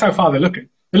 But that's how far they're looking.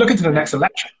 They're looking to the next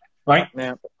election, right?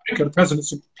 The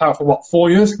president's in power for what, 4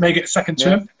 years? May get a second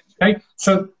term. Okay,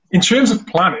 so in terms of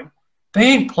planning, they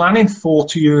ain't planning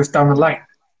 40 years down the line,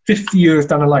 50 years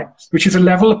down the line, which is a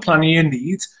level of planning you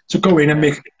need to go in and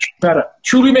make it better,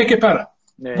 truly make it better,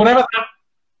 whatever that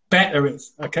better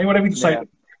is. Okay, whatever you decide.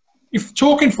 If you're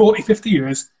talking 40, 50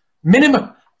 years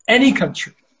minimum, any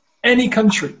country,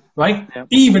 right?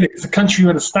 Even if it's a country you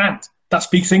understand, that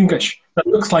speaks English, that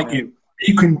looks like you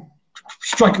can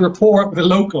strike a rapport with a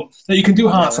local, that you can do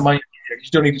hearts and minds.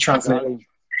 You don't need to translate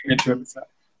into it,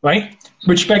 right?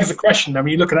 Which begs the question. I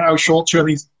mean, you're looking at how short-term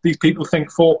these people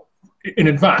think for in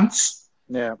advance.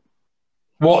 What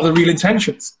are the real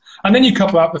intentions? And then you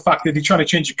couple up the fact that you're trying to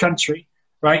change your country,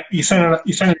 right? You're sending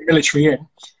the military in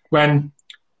when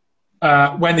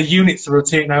the units are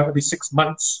rotating out every 6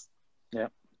 months. The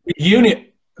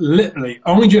unit literally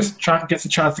only just gets a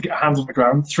chance to get a hand on the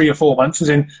ground 3 or 4 months, as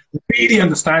in really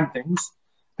understand things.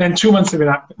 Then 2 months of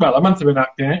enacting, well, a month of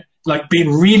enacting it, like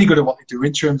being really good at what they do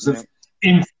in terms of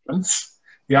influence,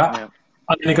 and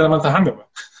then they got a month of handover.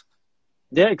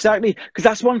 Yeah, exactly. Because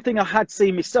that's one thing I had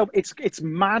seen myself. It's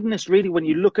madness, really, when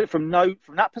you look at it from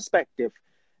that perspective.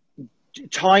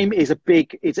 Time is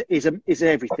is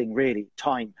everything, really.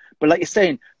 Time, but like you're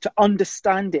saying, to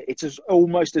understand it, it's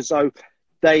almost as though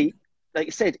they, like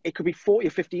you said, it could be 40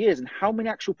 or 50 years, and how many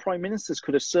actual prime ministers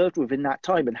could have served within that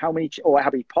time, and how many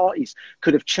parties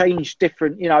could have changed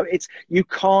different. You know, you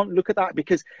can't look at that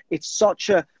because it's such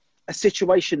a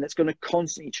situation that's going to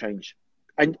constantly change.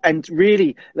 And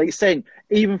really, like you're saying,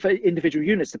 even for individual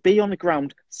units to be on the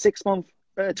ground 6 months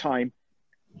at a time.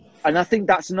 And I think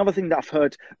that's another thing that I've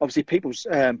heard, obviously, people's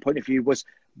point of view was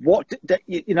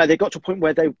they got to a point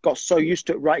where they got so used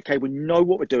to it, right, okay, we know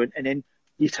what we're doing, and then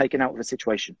you're taken out of a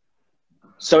situation.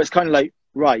 So it's kind of like,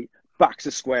 right, back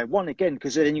to square one again,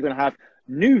 because then you're going to have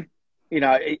new,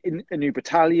 a new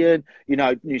battalion,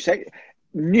 and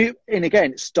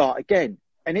again, start again.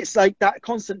 And it's like that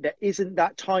constant, there isn't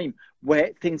that time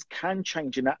where things can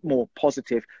change in that more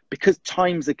positive, because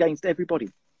time's against everybody.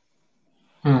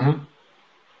 Mm-hmm.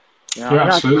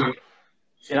 Absolutely.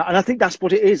 And I think that's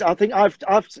what it is. I think I've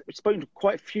spoken to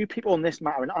quite a few people on this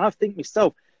matter, and I think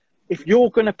myself, if you're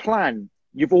going to plan,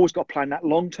 you've always got to plan that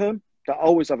long term. That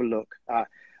always have a look at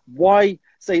why.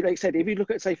 Say, like I said, if you look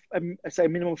at say a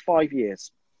minimum of 5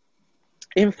 years,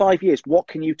 in 5 years, what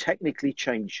can you technically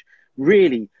change?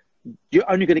 Really,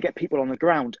 you're only going to get people on the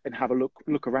ground and have a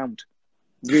look around.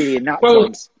 Really, in that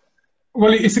terms.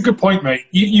 Well, it's a good point, mate.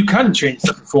 You can change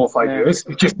stuff in 4 or 5 years.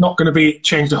 It's just not going to be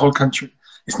change the whole country.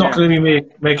 It's not going to be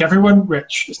make everyone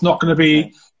rich. It's not going to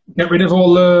be get rid of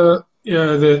all the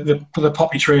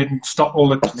poppy trade and stop all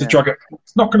the drug.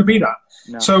 It's not going to be that.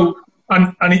 No. So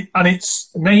and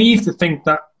it's naive to think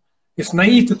that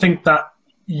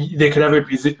they could ever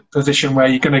be in a position where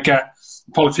you're going to get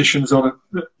politicians or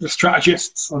the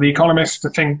strategists or the economists to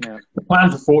think the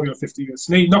plan for 40 or 50 years.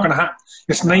 It's not going to happen.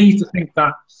 It's naive to think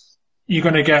that you're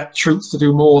going to get troops to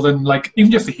do more than, like,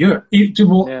 even just a year. You do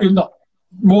more, not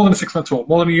more than a 6-month tour,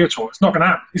 more than a year tour. It's not going to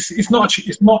happen.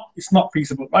 It's not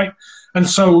feasible, right? And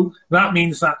so that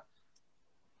means that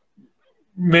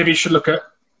maybe you should look at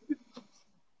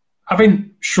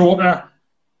having shorter,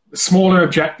 smaller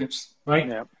objectives, right?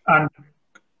 Yeah. And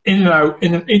in and out,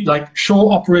 like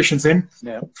short operations 4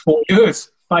 years,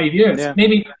 5 years. Yeah.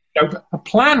 Maybe a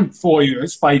plan 4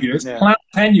 years, 5 years, plan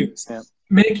 10 years. Yeah.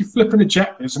 Make your flipping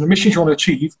objectives and the missions you want to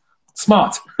achieve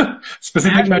smart,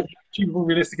 specific, achievable,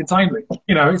 realistic, and timely.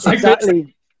 It's like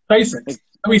basics.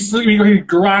 We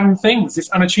grand things. It's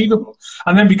unachievable,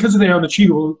 and then because they're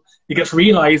unachievable, it gets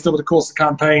realised over the course of the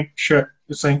campaign. Sure,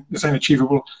 this ain't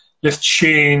achievable. Let's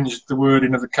change the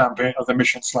wording of the campaign, of the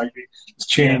mission slightly. Let's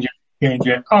change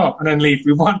it. Oh, and then leave.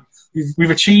 We won.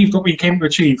 We've achieved what we came to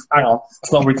achieve. Hang on,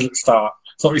 that's not what we did at the start.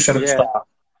 That's what we said at the start.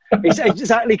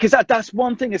 Exactly, because that's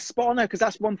one thing is spot on, because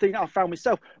that's one thing that I found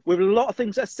myself with a lot of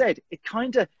things I said. It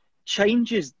kind of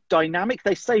changes dynamic.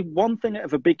 They say one thing at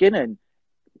the beginning,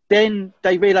 then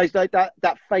they realise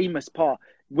that famous part.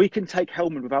 We can take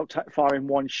Helmand without firing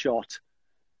one shot,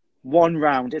 one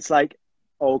round. It's like,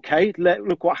 okay,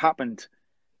 look what happened.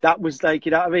 That was like,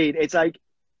 you know what I mean? It's like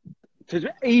to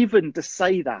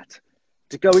say that,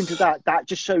 to go into that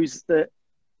just shows the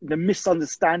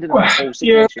misunderstanding of the whole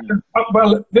situation. Yeah,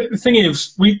 well, the thing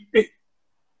is, we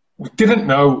didn't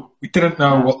know. We didn't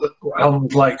know what Helmand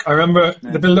was like. I remember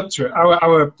the build up to it.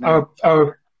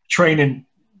 Our training,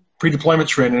 pre-deployment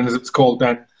training, as it was called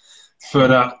then, for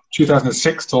that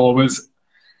 2006 tour was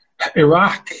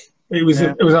Iraq. It was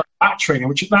Iraq training,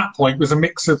 which at that point was a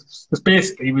mix of, was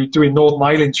basically we were doing Northern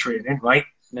Ireland training, right?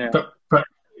 Yeah.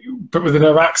 But with an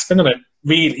Iraq spin on it,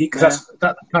 really, because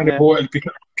that's kind of what the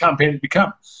campaign had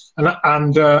become.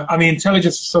 And the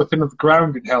intelligence was so thin of the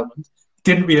ground in Helmand,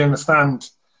 didn't really understand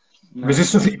the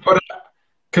resistance that you put up.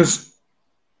 Because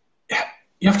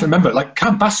you have to remember, like,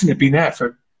 Camp Bastion had been there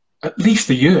for at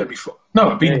least a year before. No,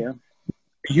 it'd been a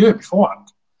year beforehand.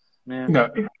 Yeah.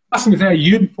 Bastion was there a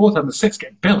year before the 6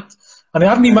 getting built. And there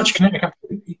hadn't been much kinetic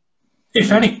activity,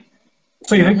 if any.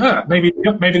 So you think, maybe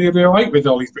they'll be all right with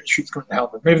all these British troops coming to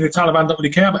Helmand. Maybe the Taliban don't really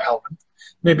care about Helmand.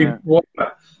 Maybe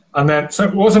whatever. And then, so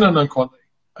it was an unknown quantity.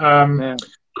 The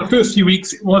first few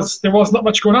weeks, there was not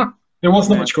much going on. There was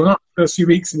not much going on. The first few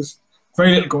weeks, there was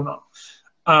very little going on.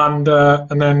 And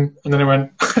then it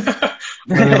went.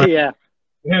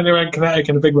 Yeah, they went kinetic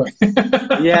in a big way.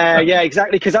 yeah,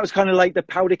 exactly. Because that was kind of like the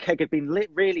powder keg had been lit,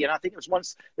 really. And I think it was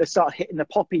once they started hitting the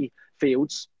poppy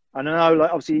fields. And I know,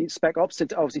 like, obviously, Spec Ops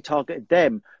had obviously targeted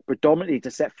them predominantly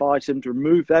to set fire to them, to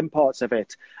remove them parts of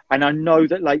it. And I know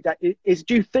that, like, do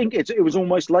you think it was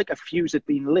almost like a fuse had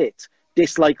been lit?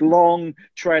 This, like, long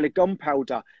trail of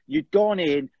gunpowder. You'd gone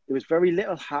in, there was very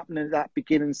little happening at that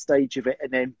beginning stage of it,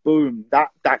 and then, boom,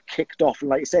 that kicked off. And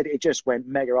like you said, it just went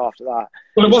mega after that.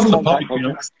 Well, it wasn't the poppy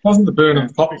fields. It wasn't the burn of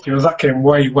the poppy fields. That came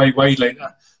way, way, way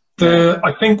later.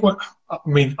 I think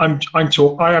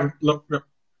I haven't looked at,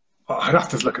 I'd have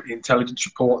to look at the intelligence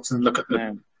reports and look at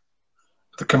the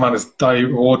commander's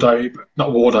diary,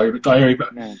 not war diary,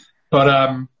 but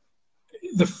the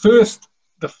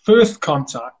first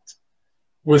contact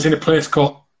was in a place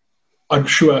called, I'm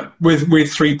sure,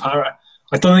 with 3 para.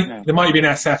 I don't think there might have been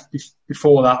SF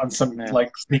before that and some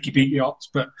like sneaky beaky ops,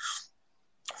 but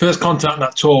first contact on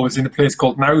that tour was in a place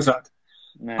called Nowzad.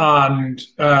 And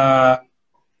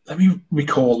let me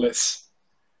recall this.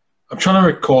 I'm trying to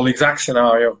recall the exact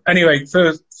scenario. Anyway,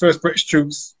 first British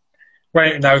troops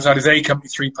went in Nowzad as A Company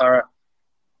 3 para,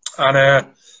 and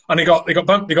they got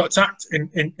bumped. They got attacked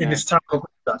in this town called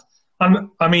Nowzad. And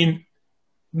I mean,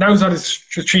 Nowzad is a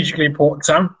strategically important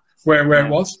town where it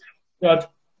was. They had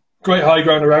great high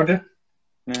ground around it.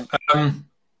 Yeah.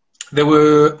 There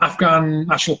were Afghan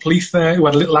National Police there who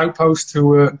had a little outpost who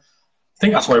were, I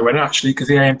think that's why we went actually, because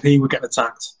the ANP were getting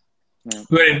attacked. Yeah.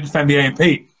 We didn't defend the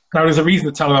ANP. Now, there's a reason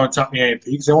the Taliban attacked the ANP,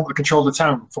 because they wanted to control the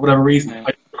town for whatever reason.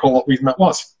 I don't recall what reason that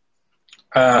was.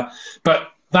 But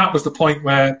that was the point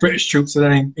where British troops are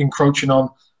then encroaching on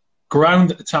ground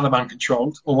that the Taliban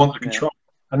controlled or wanted to control.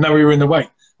 And now we were in the way.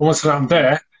 And once it happened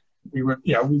there, we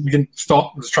didn't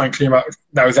stop and just try and clear out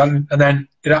Nowzad. And then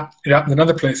it happened in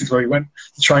other places where we went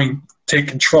to try and take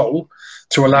control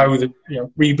to allow the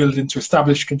rebuilding to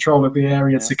establish control of the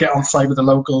area, to get on side with the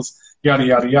locals, yada,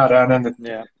 yada, yada. And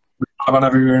then on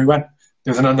everywhere we went,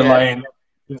 there's an underlying,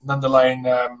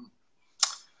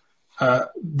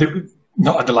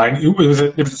 not underlying. There was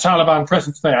a Taliban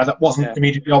presence there that wasn't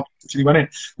immediately obvious until he went in,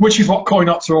 which is what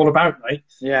coin-ops are all about, right?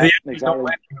 Yeah,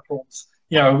 exactly. Uniforms.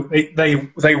 You know,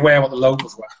 they wear what the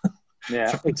locals wear.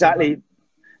 Yeah, exactly.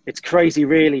 It's crazy,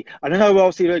 really. And I know,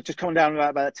 obviously, just coming down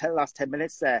about the last 10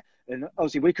 minutes there, and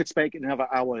obviously we could spend another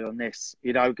hour on this,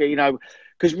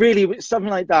 because really something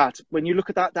like that, when you look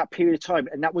at that period of time,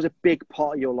 and that was a big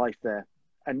part of your life there,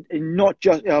 and not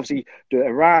just obviously doing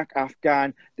Iraq,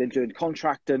 Afghan, then doing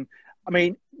contracting. I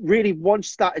mean, really,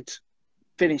 once that had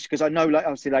finished, because I know, like,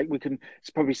 obviously, like, we can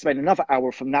probably spend another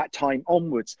hour from that time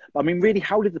onwards. But I mean, really,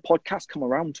 how did the podcast come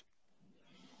around?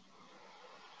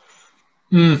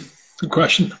 Good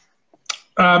question.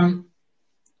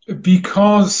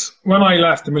 Because when I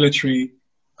left the military,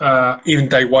 even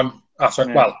day one, I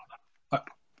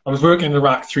was working in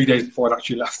Iraq 3 days before I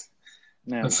actually left.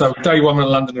 Yeah. And so day one when I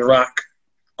landed in Iraq,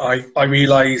 I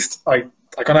realised I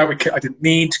got out with kit I didn't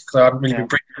need because I hadn't really been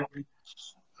bringing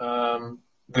it.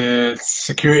 The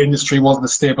security industry wasn't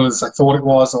as stable as I thought it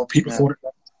was, or people thought it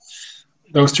was.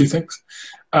 Those two things.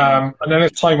 And then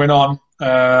as time went on,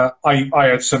 I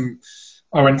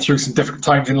went through some difficult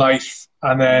times in life,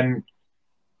 and then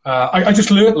I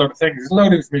just learned a lot of things. A lot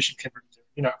of information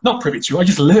came, not privy to. I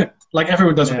just learned, like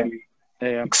everyone does really.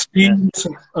 Experience,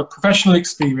 a professional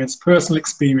experience, personal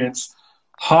experience,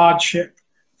 hardship,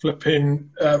 flipping,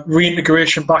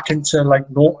 reintegration back into like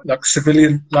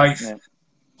civilian life. Yeah.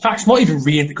 In fact, it's not even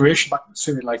reintegration back into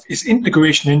civilian life. It's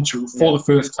integration into for the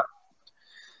first time.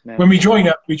 Yeah. When we join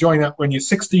up when you're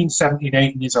 16, 17,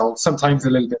 18 years old, sometimes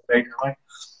a little bit later, right?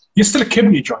 You're still a kid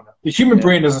when you join up. The human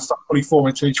brain doesn't start fully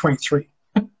forming until you're 23.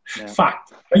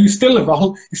 Fact. You still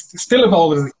evolve as a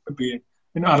human being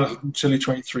in adult until you're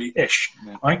 23-ish,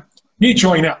 right? You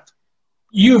join up.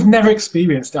 You've never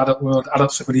experienced the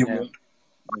adult civilian world.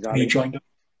 Exactly. You joined up.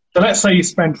 So let's say you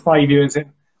spend 5 years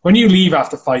in. When you leave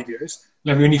after 5 years,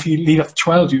 when you leave after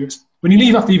 12 years, when you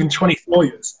leave after even 24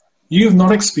 years, you've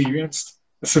not experienced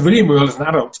the civilian world as an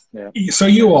adult. Yeah. So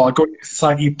you are going to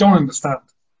society you don't understand.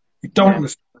 You don't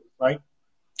understand it, right?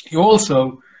 You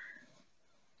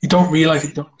don't realise that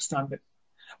you don't understand it.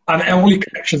 And all the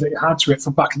connections that you had to it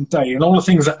from back in the day, and all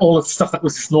the stuff that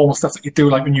was this normal stuff that you do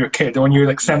like when you were a kid, or when you were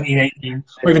like 17, 18,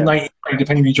 or even 19,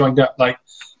 depending if you joined up, like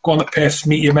go on the piss,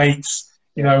 meet your mates,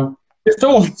 it's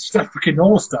all stuff, freaking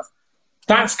normal stuff.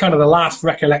 That's kind of the last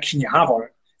recollection you have on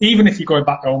it. Even if you're going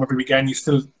back home every weekend, you're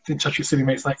still in touch with your city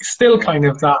mates, like it's still kind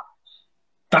of that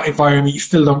environment. You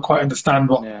still don't quite understand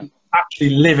what actually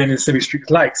living in city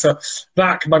streets like. So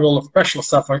that combined with all the professional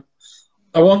stuff,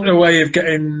 I wanted a way of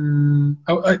getting,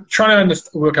 trying to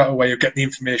work out a way of getting the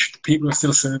information to people who are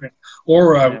still serving,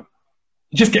 or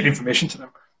just getting information to them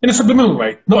in a subliminal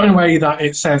way, not in a way that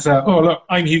it says, "Oh look,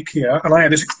 I'm Hugh Keir and I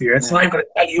had this experience, and I'm going to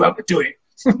tell you how to do it."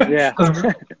 Yeah,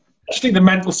 actually, the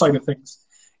mental side of things.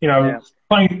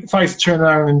 If I turn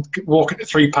around and walk into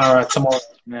 3-Para tomorrow,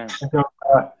 and go,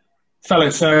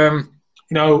 fellas, maybe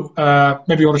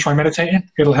you want to try meditating.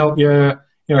 It'll help you.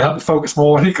 Help you focus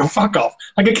more, and you go, fuck off.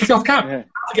 I get kicked off camp.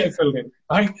 I get filled in,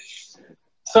 right?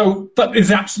 So that is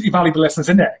absolutely valuable lessons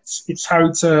in there. It's how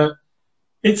to,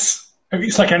 it's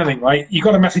like anything, right? You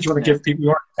got a message you want to give people. You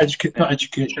want not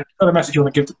education. You got a message you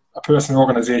want to give a person or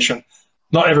organization.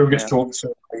 Not everyone gets told,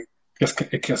 so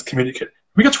just communicate.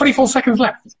 We got 24 seconds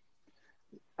left.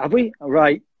 Have we? All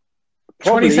right.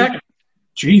 20 seconds.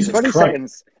 Jesus 20 Christ.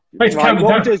 Seconds. Right, I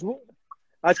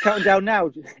was counting down now.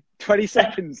 20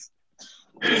 seconds.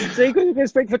 So you're going to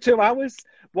speak for 2 hours.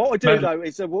 What we'll do though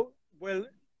is we'll end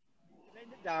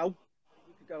it now.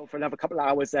 We could go for another couple of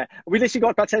hours there. We literally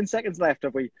got about 10 seconds left,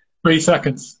 have we? 3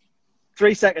 seconds.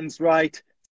 3 seconds, right?